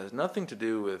humorous that has nothing to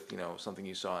do with, something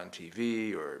you saw on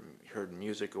TV or heard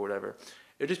music or whatever.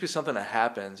 It'll just be something that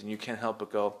happens and you can't help but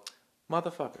go,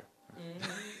 motherfucker.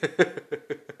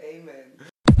 Amen.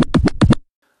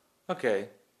 Okay,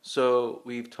 so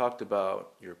we've talked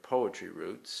about your poetry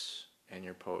roots and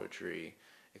your poetry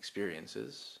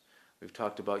experiences. We've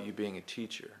talked about you being a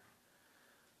teacher.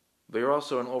 But you're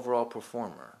also an overall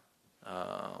performer.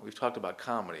 We've talked about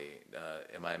comedy.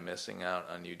 Am I missing out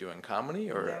on you doing comedy?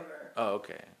 Or? Never. Oh,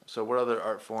 okay. So what other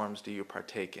art forms do you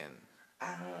partake in?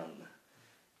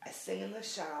 I sing in the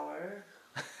shower.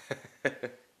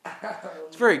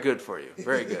 It's very good for you.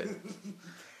 Very good.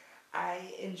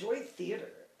 I enjoy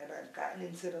theater, and I've gotten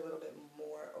into it a little bit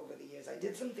more over the years. I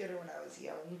did some theater when I was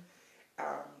young,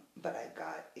 but I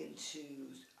got into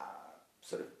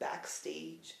sort of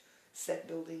backstage set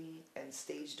building and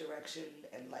stage direction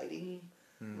and lighting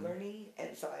learning,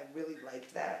 and so I really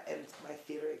liked that, and my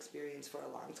theater experience for a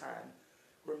long time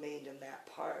remained in that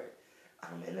part.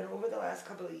 And then over the last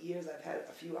couple of years, I've had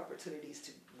a few opportunities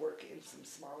to work in some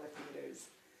smaller theaters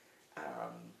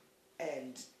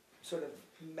and sort of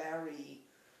marry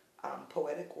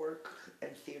poetic work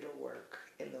and theater work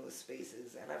in those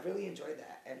spaces, and I've really enjoyed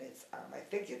that, and it's I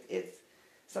think it's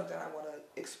something I want to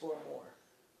explore more.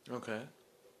 Okay.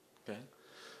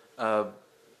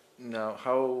 Now,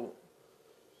 how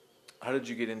did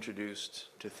you get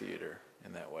introduced to theater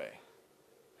in that way?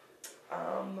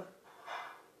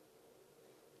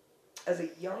 As a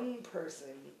young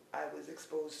person, I was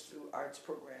exposed through arts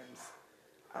programs,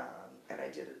 and I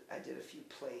did a few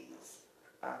plays.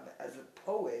 As a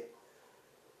poet,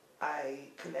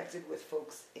 I connected with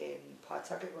folks in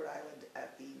Pawtucket, Rhode Island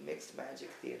at the Mixed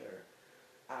Magic Theater,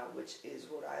 which is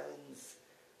Rhode Island's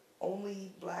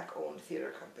only black-owned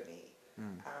theater company.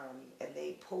 And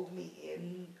they pulled me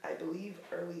in, I believe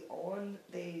early on,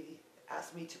 they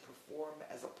asked me to perform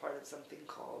as a part of something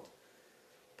called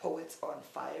Poets on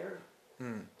Fire.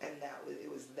 And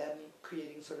it was them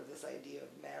creating sort of this idea of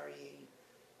marrying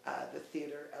the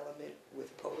theater element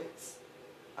with poets.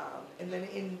 And then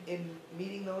in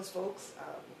meeting those folks,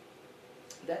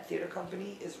 that theater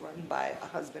company is run by a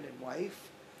husband and wife.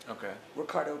 Okay.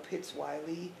 Ricardo Pitts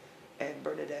Wiley and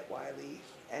Bernadette Wiley,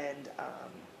 and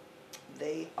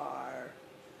they are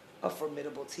a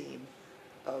formidable team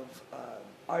of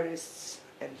artists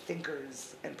and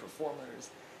thinkers and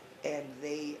performers, and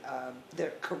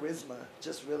their charisma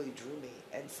just really drew me,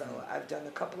 and so I've done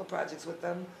a couple of projects with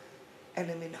them, and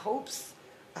I'm in hopes,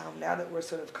 now that we're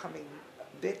sort of coming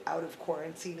a bit out of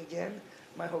quarantine again,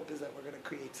 my hope is that we're going to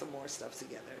create some more stuff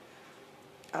together.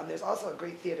 There's also a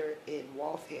great theater in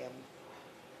Waltham,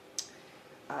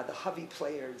 the Hovey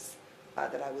Players,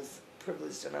 that I was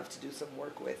privileged enough to do some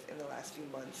work with in the last few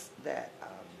months, that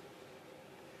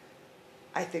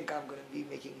I think I'm going to be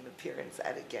making an appearance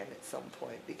at again at some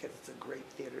point, because it's a great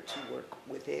theater to work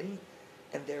within,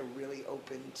 and they're really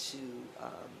open to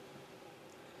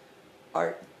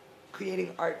art,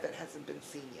 creating art that hasn't been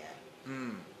seen yet.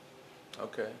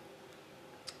 Okay.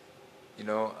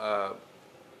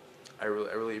 I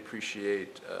really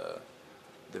appreciate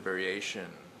the variation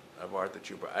of art that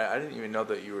you brought. I didn't even know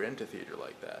that you were into theater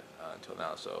like that until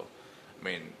now. So, I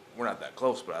mean, we're not that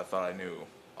close, but I thought I knew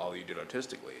all you did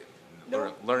artistically.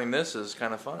 No. Learning this is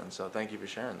kind of fun, so thank you for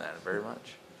sharing that very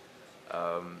much.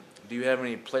 Do you have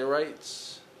any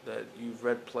playwrights that you've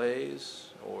read plays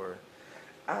or?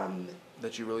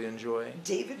 that you really enjoy?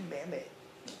 David Mamet.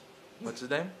 What's his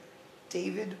name?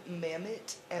 David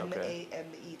Mamet, Okay.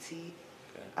 Mamet.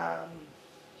 Okay.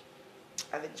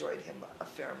 I've enjoyed him a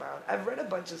fair amount. I've read a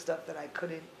bunch of stuff that I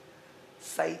couldn't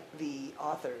cite the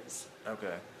authors,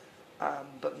 Okay.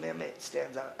 but Mamet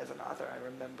stands out as an author I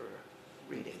remember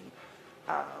reading.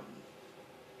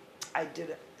 I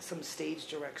did some stage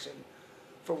direction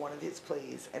for one of his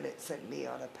plays, and it sent me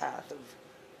on a path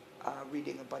of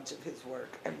reading a bunch of his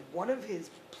work. And one of his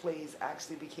plays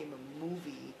actually became a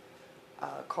movie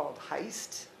called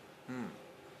Heist. Hmm.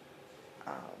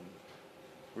 Um,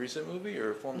 Recent movie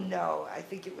or former? no, I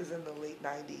think it was in the late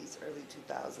 90s, early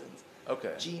 2000s.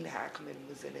 Okay. Gene Hackman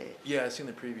was in it. Yeah, I seen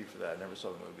the preview for that. I never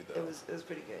saw the movie though. It was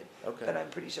pretty good. Okay. But I'm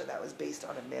pretty sure that was based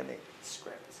on a Mamet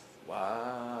script.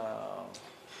 Wow.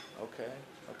 Okay.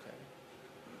 Okay.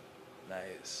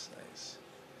 Nice. Nice.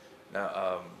 Now,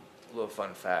 a little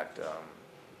fun fact.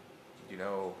 You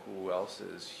know who else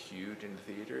is huge in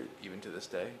theater even to this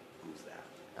day? Who's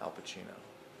that? Al Pacino.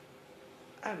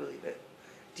 I believe it.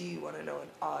 Do you want to know an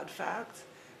odd fact?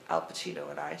 Al Pacino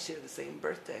and I share the same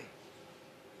birthday.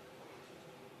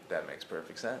 That makes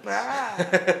perfect sense. Ah.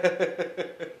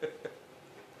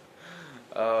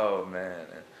 Oh man,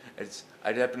 I just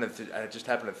happen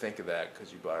to think of that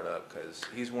because you brought it up because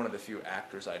he's one of the few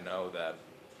actors I know that.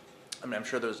 I mean, I'm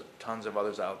sure there's tons of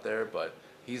others out there, but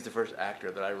he's the first actor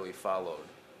that I really followed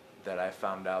that I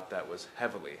found out that was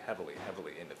heavily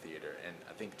into theater, and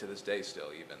I think to this day still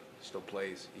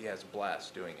plays. He has a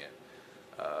blast doing it.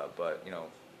 But you know,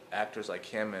 actors like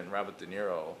him and Robert De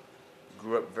Niro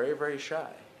grew up very shy.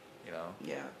 You know.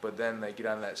 Yeah. But then they get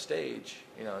on that stage.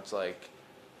 You know, it's like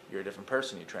you're a different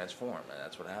person. You transform, and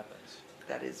that's what happens.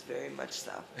 That is very much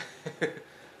so.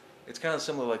 It's kind of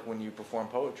similar like when you perform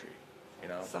poetry. You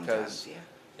know. Sometimes, yeah.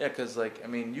 Yeah, because like I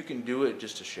mean, you can do it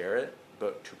just to share it,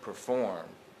 but to perform,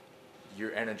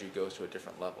 your energy goes to a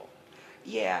different level.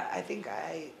 Yeah, I think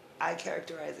I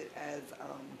characterize it as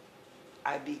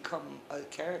I become a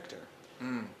character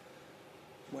Mm.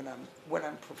 when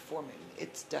I'm performing.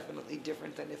 It's definitely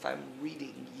different than if I'm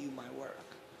reading you my work.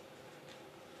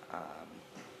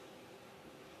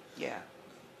 Yeah.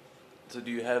 So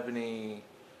do you have any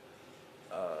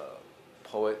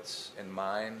poets in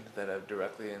mind that have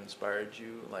directly inspired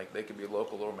you? Like they could be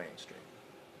local or mainstream.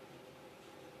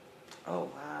 Oh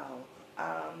wow.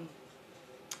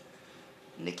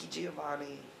 Nikki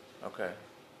Giovanni, Okay.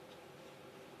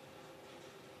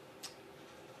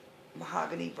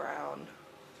 Mahogany Brown.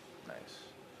 Nice.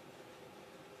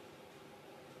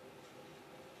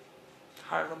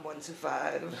 Harlem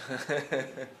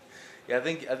 125. Yeah,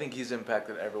 I think he's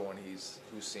impacted everyone who's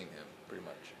seen him pretty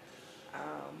much.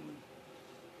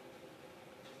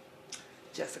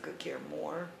 Jessica Care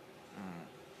Moore. Mm.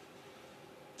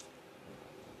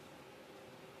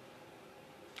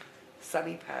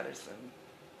 Sonny Patterson.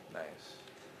 Nice.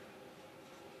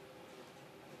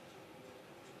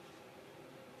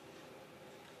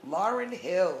 Lauryn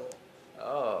Hill.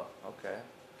 Oh, okay.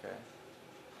 Okay.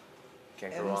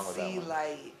 Can't go wrong with that MC one.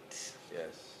 Light.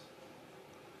 Yes.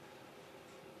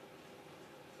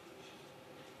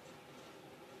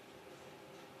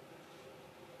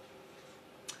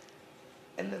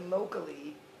 And then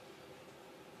locally,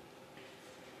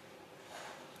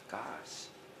 gosh,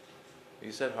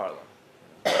 You said Harlem.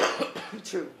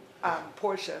 true.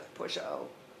 Portia O.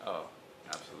 Oh,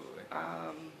 absolutely.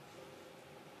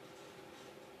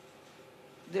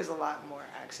 There's a lot more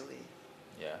actually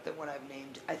Yeah. than what I've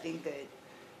named. I think that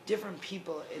different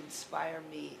people inspire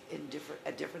me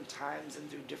at different times and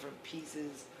through different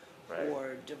pieces Right.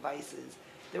 or devices.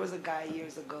 There was a guy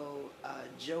years ago,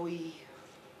 Joey.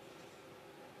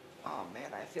 Oh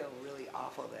man, I feel really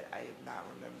awful that I am not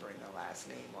remembering the last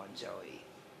name on Joey.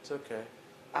 It's okay.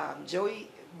 Joey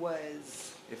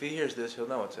was If he hears this, he'll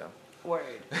know it's him.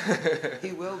 word.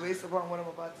 He will based upon what I'm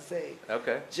about to say.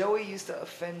 Okay. Joey used to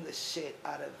offend the shit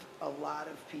out of a lot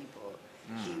of people.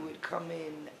 He would come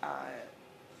in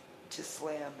to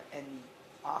slam and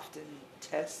often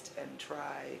test and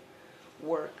try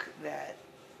work that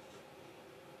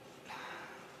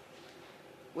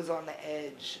was on the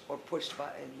edge or pushed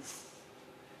buttons.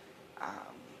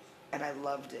 And I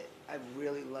loved it. I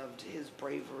really loved his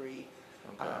bravery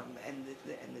Okay. and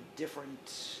the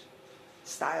different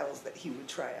styles that he would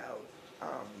try out.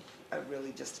 I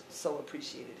really just so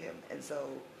appreciated him. And so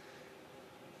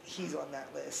he's on that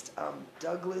list.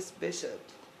 Douglas Bishop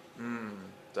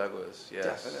Douglas, yes.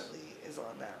 definitely is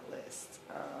on that list.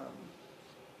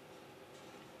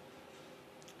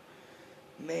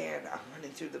 Man, I'm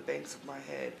running through the banks of my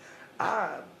head.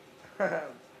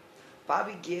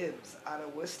 Bobby Gibbs out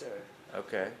of Worcester.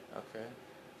 Okay, okay.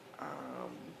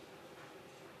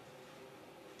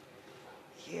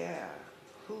 Yeah.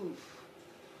 Oof.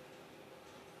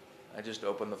 I just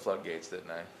opened the floodgates,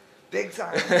 didn't I? Big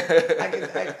time.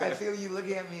 I feel you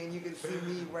looking at me, and you can see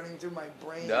me running through my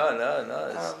brain. No.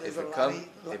 There's a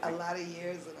lot of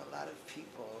years and a lot of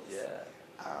people. Yeah.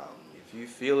 Um, If you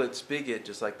feel it, speak it,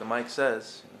 just like the mic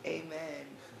says. Amen.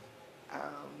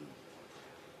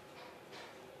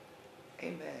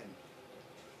 Amen.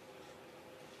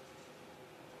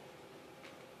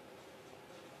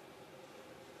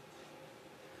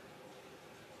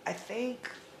 I think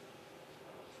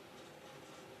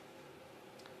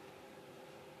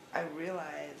I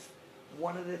realize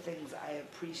one of the things I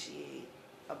appreciate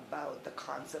about the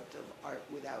concept of art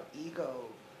without ego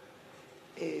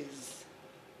is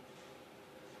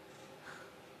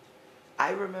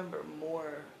I remember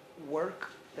more work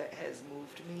that has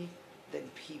moved me than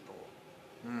people.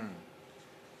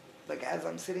 Like as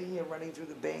I'm sitting here running through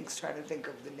the banks trying to think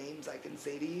of the names I can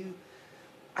say to you,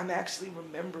 I'm actually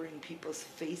remembering people's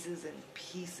faces and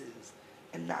pieces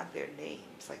and not their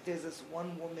names. Like there's this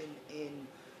one woman in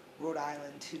Rhode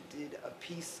Island who did a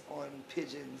piece on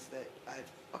pigeons that I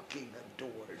fucking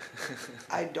adored.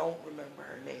 I don't remember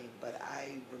her name, but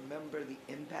I remember the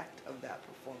impact of that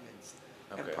performance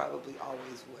and probably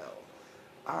always will.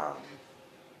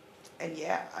 And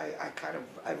yeah,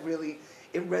 I really,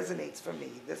 it resonates for me,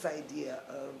 this idea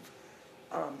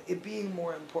of it being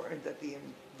more important that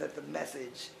the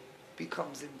message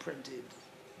becomes imprinted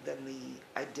than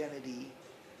the identity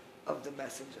of the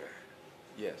messenger.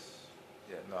 Yes.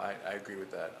 Yeah, no, I agree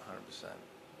with that 100%.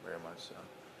 Very much so.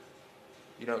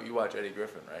 You know, you watch Eddie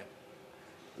Griffin, right?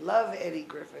 Love Eddie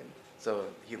Griffin. So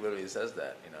he literally says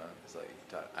that, you know. It's like,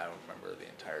 I don't remember the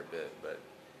entire bit, but,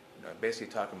 you know, basically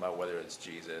talking about whether it's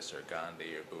Jesus or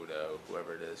Gandhi or Buddha or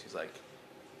whoever it is. He's like,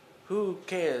 who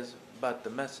cares about the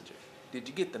messenger? Did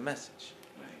you get the message?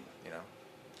 Right. You know?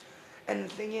 And the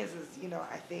thing is, you know,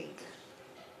 I think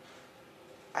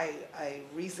I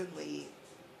recently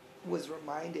was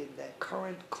reminded that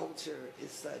current culture is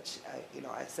such, you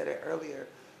know, I said it earlier,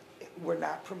 we're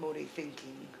not promoting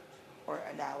thinking or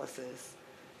analysis.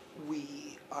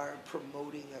 We are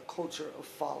promoting a culture of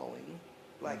following.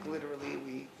 Like literally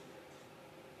we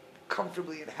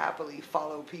comfortably and happily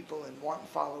follow people and want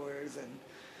followers, and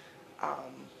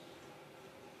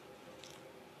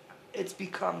it's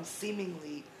become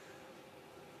seemingly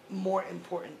more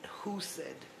important who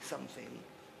said something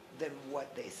than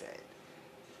what they said.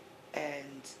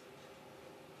 And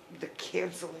the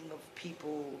canceling of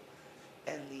people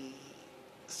and the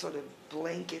sort of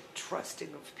blanket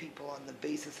trusting of people on the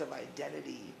basis of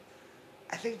identity,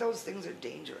 I think those things are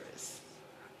dangerous.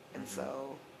 And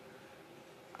so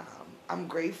I'm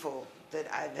grateful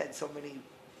that I've had so many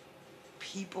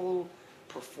people,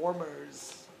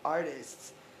 performers,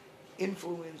 artists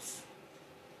influence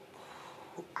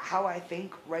how I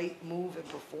think, write, move, and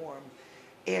perform.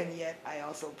 And yet I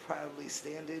also proudly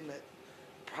stand in that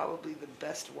probably the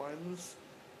best ones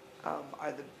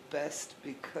are the best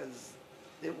because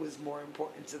it was more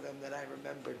important to them that I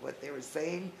remembered what they were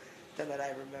saying than that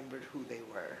I remembered who they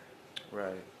were.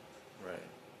 Right.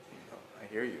 I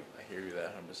hear you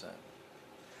that 100%.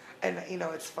 And, you know,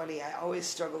 it's funny, I always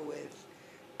struggle with,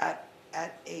 at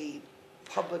a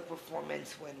public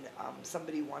performance when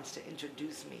somebody wants to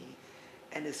introduce me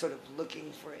and is sort of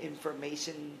looking for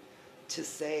information to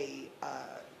say,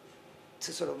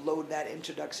 to sort of load that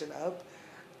introduction up,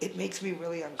 it makes me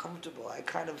really uncomfortable. I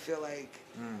kind of feel like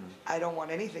I don't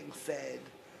want anything said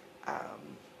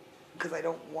because I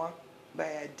don't want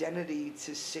my identity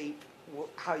to shape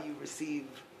how you receive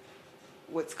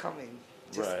what's coming.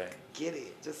 Just get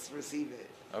it. Just receive it.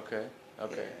 Okay.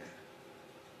 Yeah.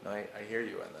 No, I hear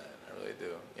you on that. I really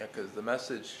do. Yeah, because the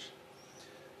message,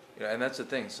 you know, and that's the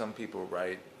thing. Some people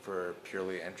write for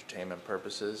purely entertainment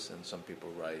purposes, and some people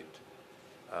write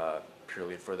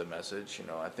purely for the message. You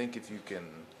know, I think if you can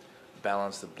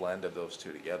balance the blend of those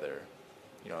two together,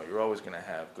 you know, you're always going to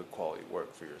have good quality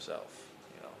work for yourself.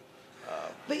 You know,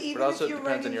 but even but also if you're it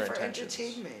depends writing on your for intentions.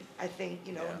 entertainment, I think,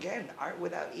 you know, again, art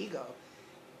without ego.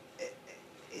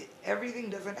 Everything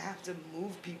doesn't have to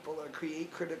move people or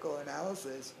create critical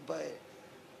analysis, but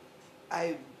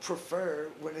I prefer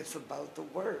when it's about the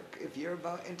work. If you're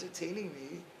about entertaining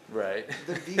me, right,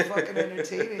 then be fucking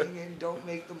entertaining and don't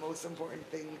make the most important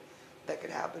thing that could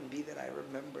happen be that I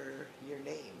remember your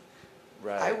name.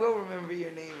 Right. I will remember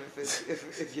your name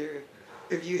if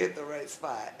you hit the right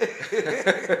spot.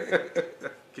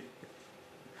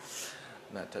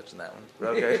 Not touching that one, but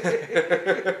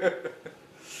okay.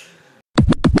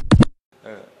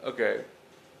 Okay.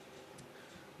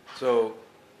 So,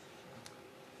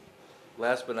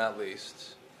 last but not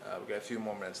least, we've got a few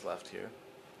more minutes left here.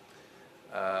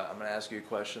 I'm going to ask you a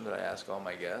question that I ask all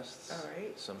my guests. All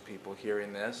right. Some people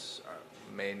hearing this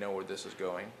may know where this is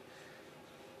going,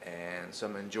 and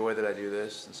some enjoy that I do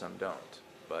this, and some don't.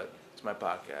 But it's my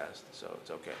podcast, so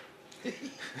it's okay.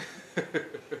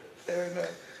 Fair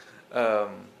enough.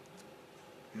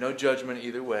 No judgment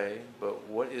either way, but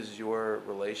what is your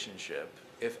relationship,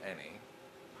 if any,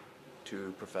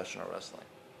 to professional wrestling?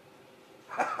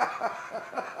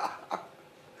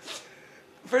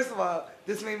 First of all,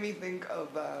 this made me think of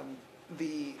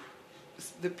the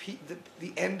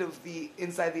end of the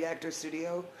Inside the Actor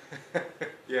Studio.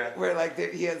 Yeah. Where like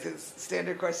he has his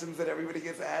standard questions that everybody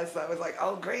gets asked. So I was like,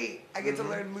 oh great, I get to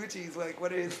learn Lucci's. Like,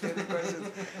 what are his standard questions?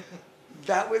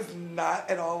 That was not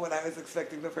at all what I was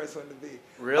expecting the first one to be.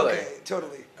 Really? Okay,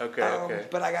 totally. Okay.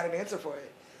 But I got an answer for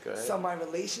it. Go ahead. So my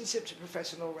relationship to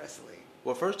professional wrestling.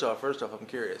 Well, first off, I'm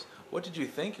curious. What did you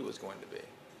think it was going to be?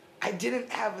 I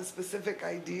didn't have a specific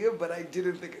idea, but I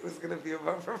didn't think it was going to be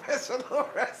about professional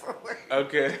wrestling.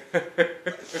 Okay.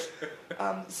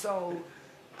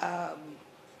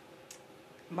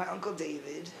 My Uncle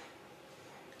David,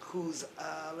 who's,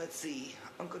 let's see,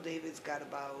 Uncle David's got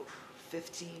about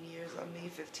 15 years on me,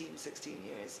 15, 16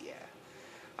 years, yeah.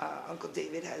 Uncle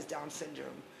David has Down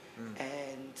syndrome,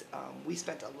 and we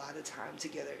spent a lot of time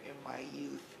together in my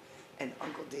youth, and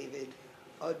Uncle David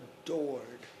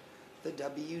adored the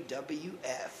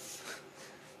WWF.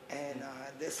 And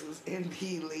this was in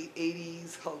the late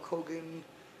 80s, Hulk Hogan,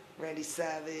 Randy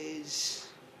Savage.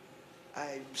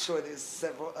 I'm sure there's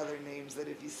several other names that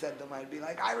if you said them, I'd be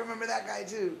like, I remember that guy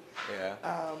too. Yeah.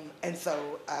 And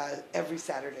so every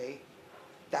Saturday,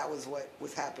 that was what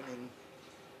was happening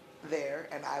there,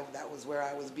 and that was where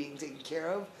I was being taken care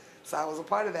of. So I was a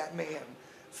part of that mayhem.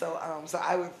 So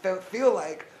I would feel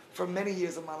like for many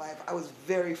years of my life, I was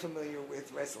very familiar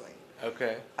with wrestling.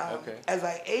 Okay. As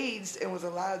I aged and was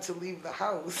allowed to leave the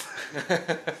house,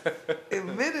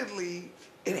 admittedly,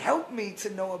 it helped me to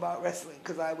know about wrestling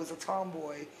because I was a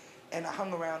tomboy and I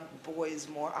hung around boys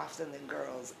more often than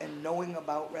girls, and knowing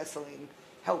about wrestling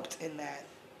helped in that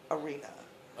arena.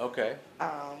 Okay.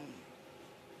 And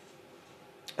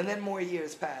then more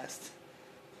years passed,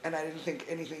 and I didn't think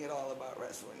anything at all about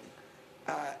wrestling.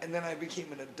 And then I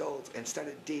became an adult and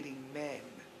started dating men,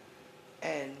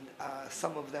 and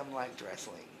some of them liked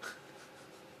wrestling.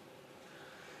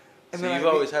 And so you've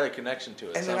always had a connection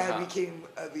to it and somehow. then I became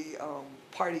the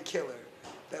party killer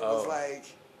that was like,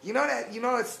 you know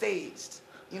it's staged.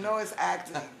 You know it's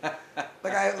acting.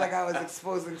 like I was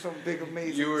exposing some big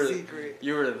amazing secret.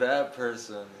 You were that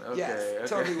person. Okay. Yes,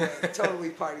 totally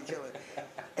party killer.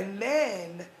 And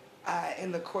then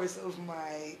in the course of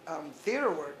my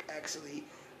theater work, actually,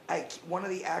 one of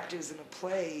the actors in a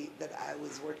play that I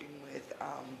was working with,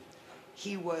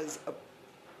 he was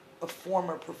a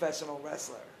former professional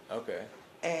wrestler. Okay.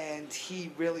 And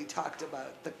he really talked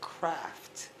about the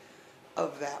craft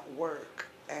of that work,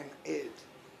 and it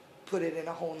put it in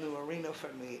a whole new arena for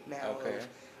me now. Okay.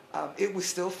 It was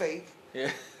still fake.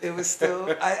 Yeah. It was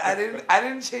still. I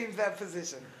didn't change that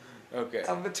position. Okay.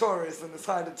 I'm a tourist, and it's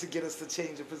hard to get us to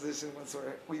change a position once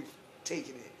we've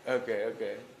taken it.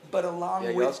 Okay. But along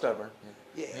with y'all stubborn.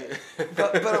 Yeah.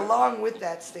 but along with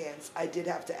that stance, I did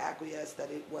have to acquiesce that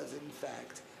it was in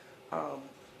fact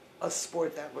a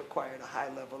sport that required a high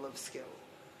level of skill,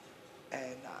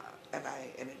 and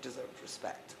it deserved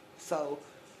respect. So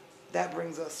that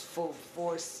brings us full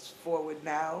force forward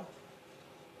now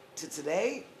to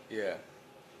today. Yeah.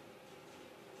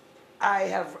 I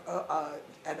have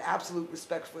an absolute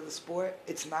respect for the sport.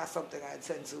 It's not something I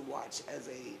tend to watch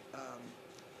as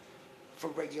for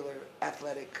regular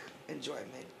athletic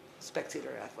enjoyment,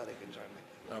 spectator athletic enjoyment.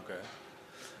 Okay.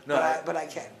 But I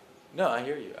can. No, I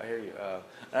hear you.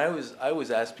 I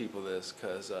always ask people this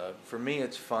because for me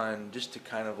it's fun just to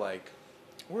kind of like,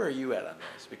 where are you at on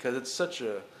this? Because it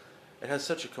has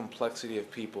such a complexity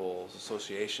of people's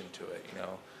association to it. You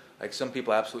know, like some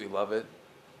people absolutely love it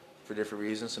for different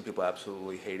reasons. Some people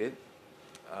absolutely hate it,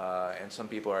 and some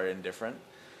people are indifferent.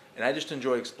 And I just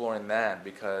enjoy exploring that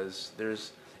because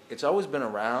it's always been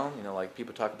around. You know, like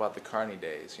people talk about the carny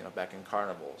days. You know, back in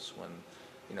carnivals when,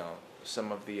 you know,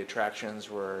 some of the attractions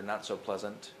were not so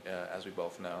pleasant, as we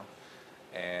both know.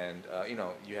 And, you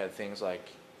know, you had things like,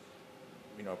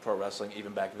 you know, pro wrestling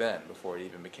even back then, before it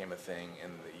even became a thing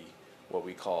in what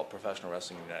we call professional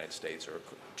wrestling in the United States or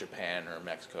Japan or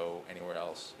Mexico, anywhere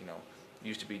else. You know, it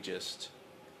used to be just,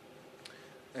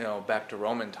 you know, back to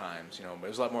Roman times, you know, but it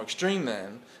was a lot more extreme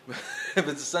then. But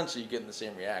it's essentially you're getting the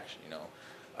same reaction, you know.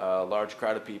 A large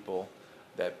crowd of people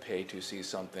that pay to see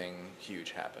something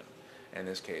huge happen. In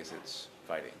this case, it's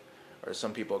fighting. Or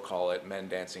some people call it men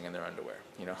dancing in their underwear,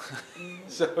 you know.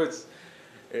 So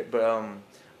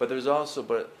But there's also,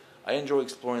 but I enjoy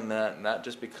exploring that, not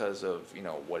just because of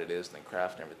what it is and the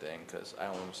craft and everything, because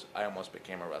I almost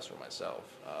became a wrestler myself.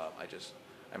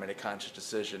 I made a conscious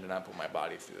decision to not put my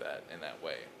body through that in that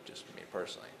way, just me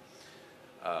personally.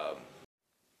 Um,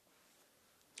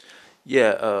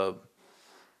 yeah,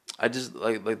 I just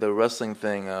like the wrestling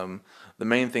thing. The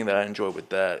main thing that I enjoy with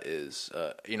that is,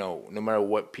 no matter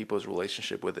what people's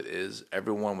relationship with it is,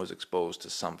 everyone was exposed to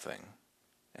something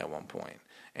at one point.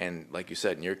 And like you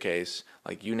said, in your case,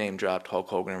 like you name dropped Hulk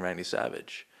Hogan and Randy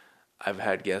Savage. I've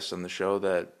had guests on the show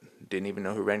that didn't even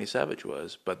know who Randy Savage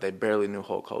was, but they barely knew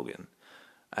Hulk Hogan.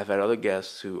 I've had other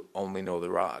guests who only know The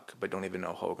Rock, but don't even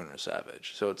know Hogan or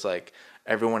Savage. So it's like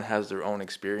everyone has their own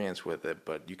experience with it,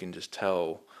 but you can just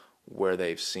tell where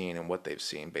they've seen and what they've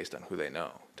seen based on who they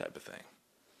know, type of thing.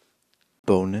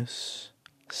 Bonus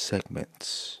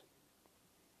segments.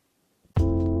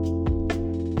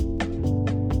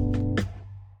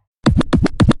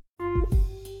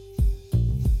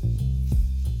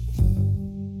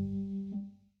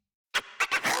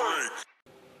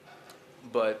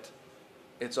 But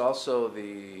it's also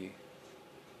the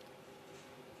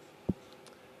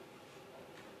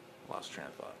lost train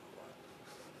of thought.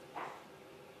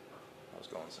 I was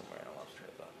going somewhere and I lost train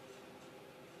of thought.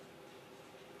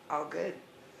 All good.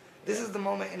 This is the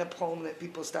moment in a poem that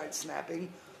people start snapping,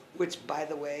 which, by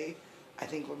the way, I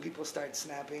think when people start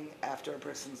snapping after a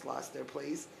person's lost their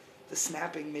place, the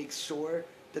snapping makes sure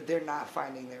that they're not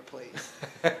finding their place.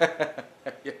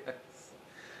 Yes.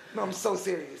 No, I'm so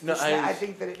serious. No, I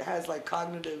think that it has like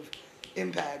cognitive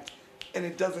impact, and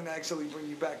it doesn't actually bring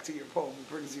you back to your poem. It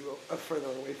brings you further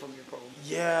away from your poem.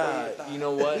 Yeah, you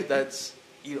know what? That's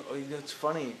it's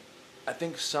funny. I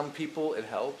think some people it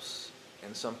helps,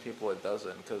 and some people it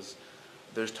doesn't, because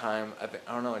there's time. I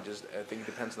don't know. I think it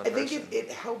depends on the person. I think it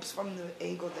helps from the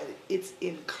angle that it's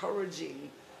encouraging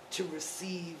to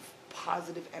receive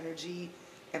positive energy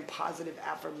and positive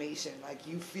affirmation. Like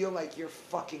you feel like you're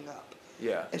fucking up.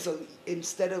 Yeah. And so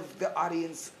instead of the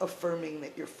audience affirming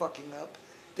that you're fucking up,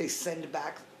 they send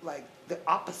back like the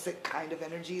opposite kind of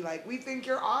energy. Like, we think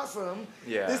you're awesome.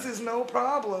 Yeah. This is no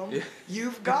problem. Yeah.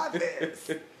 You've got this.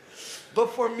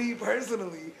 But for me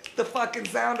personally, the fucking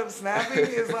sound of snapping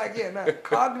is like,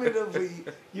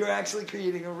 cognitively, you're actually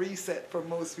creating a reset for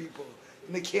most people.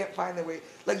 And they can't find their way.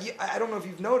 Like, I don't know if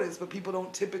you've noticed, but people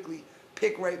don't typically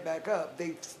pick right back up.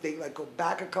 They like go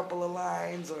back a couple of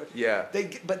lines, or they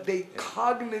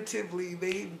cognitively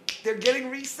they're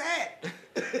getting reset.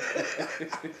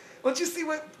 Don't you see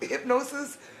what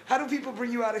hypnosis? How do people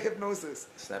bring you out of hypnosis?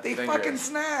 Snap they finger. Fucking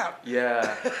snap.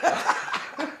 Yeah.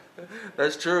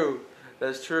 That's true.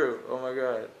 That's true. Oh my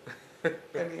god.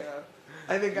 Anyhow,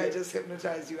 I think I just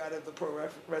hypnotized you out of the pro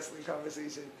wrestling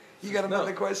conversation. You got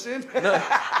another question? No.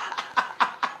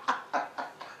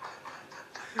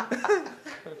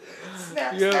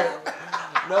 Snap.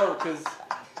 No, because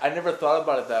I never thought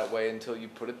about it that way until you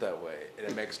put it that way, and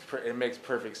it makes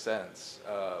perfect sense.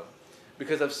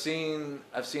 Because I've seen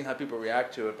how people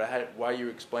react to it, but while you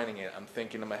were explaining it, I'm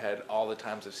thinking in my head all the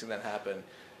times I've seen that happen.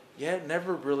 Yeah, it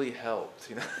never really helped,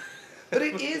 But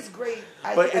it is great.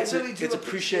 It's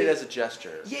appreciated as a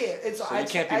gesture. Yeah, so you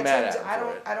can't be mad at it.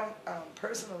 I don't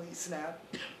personally snap.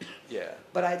 Yeah.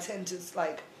 But I tend to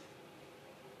like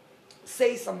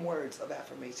say some words of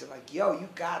affirmation, like, "Yo, you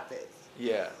got this."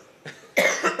 Yeah.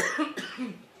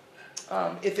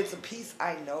 If it's a piece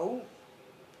I know,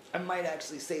 I might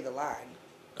actually say the line.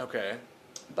 Okay.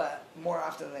 But more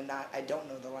often than not, I don't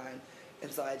know the line,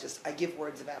 and so I give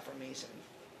words of affirmation.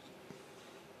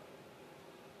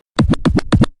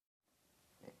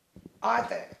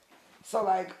 Arthur, so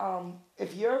like,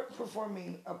 if you're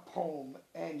performing a poem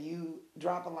and you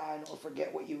drop a line or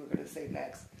forget what you were going to say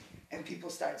next, and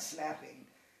people start snapping,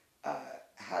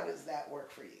 how does that work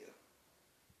for you?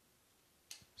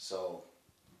 So,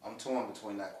 I'm torn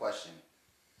between that question.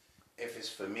 If it's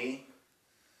for me,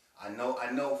 I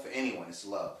know for anyone it's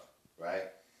love, right?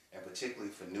 And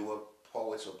particularly for newer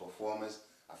poets or performers,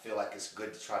 I feel like it's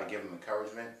good to try to give them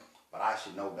encouragement, but I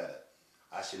should know better.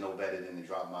 I should know better than to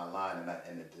drop my line and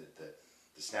the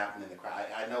snapping in the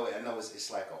crowd. I know it's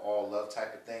like an all love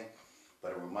type of thing,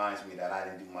 but it reminds me that I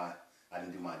didn't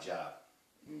do my job.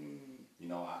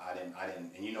 I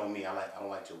didn't, and you know me, I don't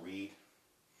like to read,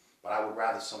 but I would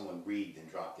rather someone read than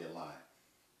drop their line.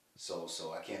 So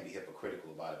I can't be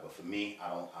hypocritical about it. But for me,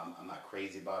 I'm not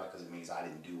crazy about it because it means I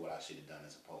didn't do what I should have done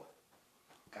as a poet.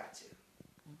 Got you.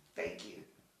 Thank you.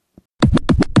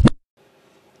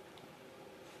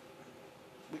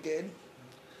 We good?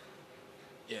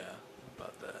 Yeah,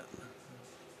 about that.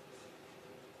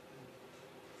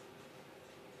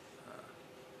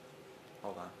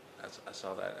 Hold on. I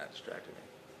saw that and that distracted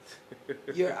me.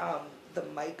 Your the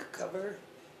mic cover,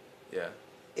 Yeah.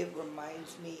 it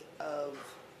reminds me of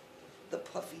the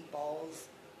puffy balls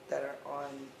that are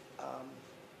on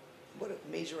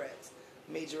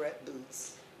majorette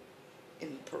boots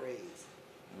in parades.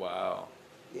 Wow.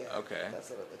 Yeah. Okay. That's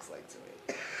what it looks like to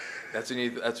me. That's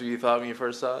what you thought when you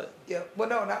first saw it? Yeah. Well,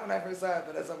 no, not when I first saw it,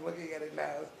 but as I'm looking at it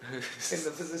now, in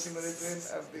the position that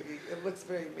it's in, I'm thinking it looks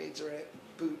very majorette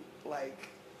boot like.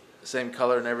 Same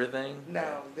color and everything?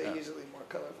 No, they're No. usually more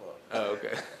colorful. Oh,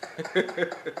 okay.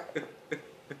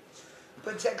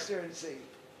 But texture and shape.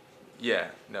 Yeah,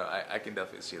 no, I can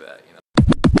definitely see that, you know.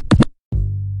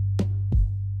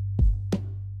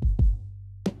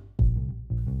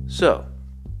 So,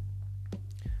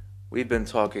 we've been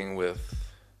talking with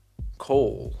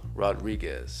Cole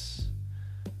Rodriguez,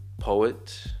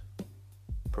 poet,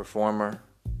 performer,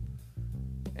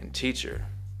 and teacher.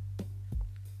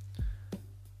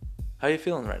 How you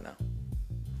feeling right now?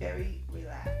 Very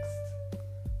relaxed.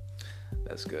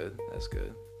 That's good. That's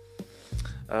good.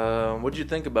 What did you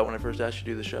think about when I first asked you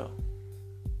to do the show?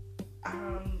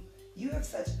 You have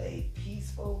such a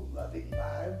peaceful, loving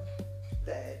vibe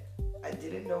that I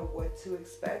didn't know what to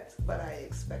expect, but I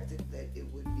expected that it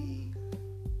would be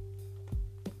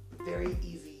very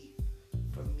easy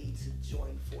for me to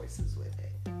join forces with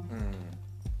it.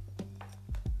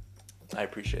 I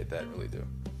appreciate that, really do.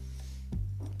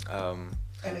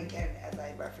 And again, as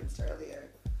I referenced earlier,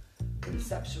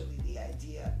 conceptually, the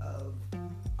idea of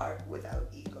art without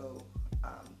ego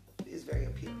is very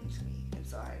appealing to me. And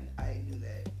so I knew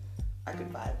that I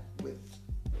could vibe with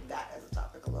that as a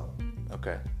topic alone.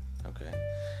 Okay.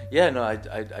 Yeah, no,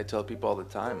 I tell people all the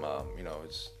time, you know,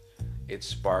 it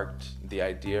sparked the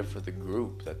idea for the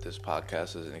group that this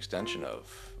podcast is an extension of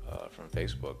from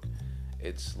Facebook.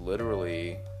 It's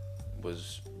literally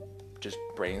was just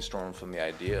brainstormed from the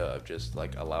idea of just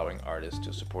like allowing artists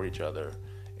to support each other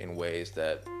in ways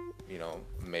that, you know,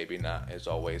 maybe not is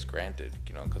always granted,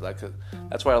 you know, because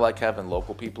that's why I like having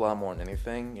local people on more than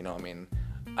anything, you know. I mean,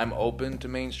 I'm open to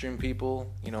mainstream people,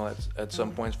 you know, at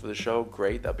some points for the show.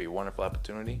 Great, that'd be a wonderful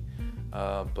opportunity.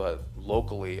 But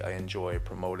locally, I enjoy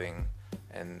promoting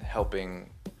and helping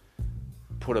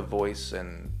put voices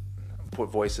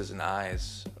and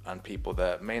eyes on people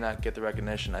that may not get the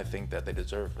recognition I think that they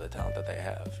deserve for the talent that they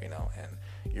have, you know. And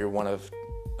you're one of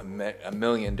a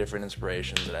million different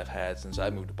inspirations that I've had since I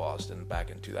moved to Boston back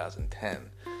in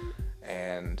 2010.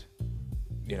 And,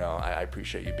 you know, I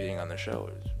appreciate you being on the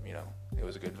show. You know, it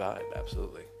was a good vibe,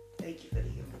 absolutely. Thank you for the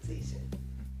invitation.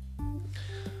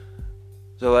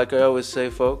 So like I always say,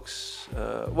 folks,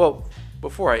 well,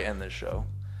 before I end this show,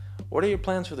 what are your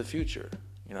plans for the future?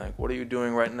 You know, like, what are you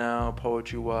doing right now,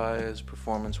 poetry-wise,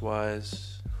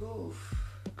 performance-wise?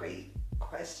 Great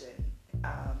question.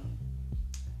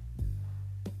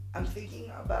 I'm thinking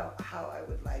about how I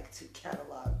would like to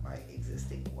catalog my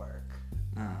existing work.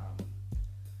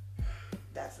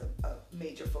 That's a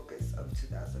major focus of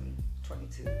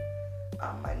 2022.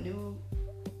 My newer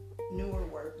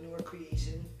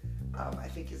creation, I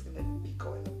think is going to be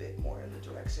going a bit more in the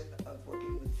direction of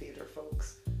working with theater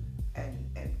folks and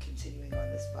continuing on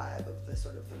this vibe of the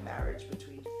sort of the marriage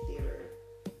between theater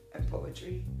and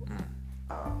poetry.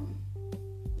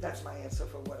 That's my answer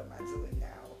for what am I doing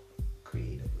now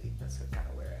creatively. That's kind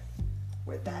of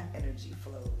where that energy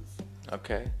flows.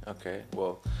 Okay.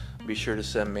 Well, be sure to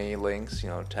send me links, you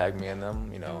know, tag me in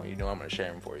them. You know I'm going to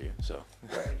share them for you, so.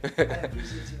 Right. I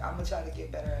appreciate you. I'm going to try to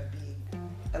get better at being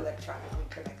electronically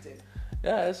connected.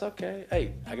 Yeah, it's okay.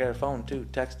 Hey, I got a phone too.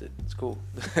 Text it. It's cool.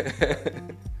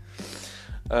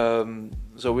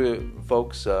 So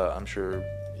folks, I'm sure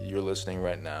you're listening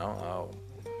right now.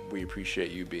 We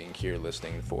appreciate you being here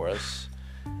listening for us.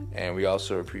 And we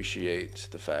also appreciate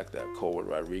the fact that Cole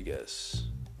Rodriguez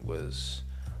was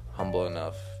humble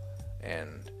enough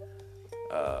and,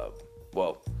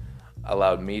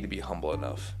 allowed me to be humble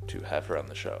enough to have her on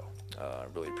the show. I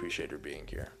really appreciate her being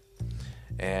here.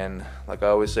 And like I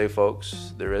always say,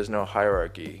 folks, there is no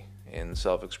hierarchy in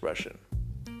self-expression.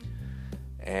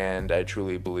 And I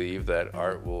truly believe that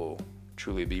art will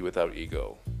truly be without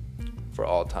ego for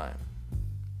all time.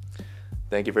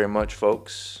 Thank you very much,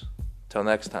 folks. Till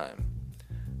next time,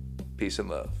 peace and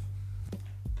love.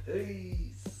 Hey.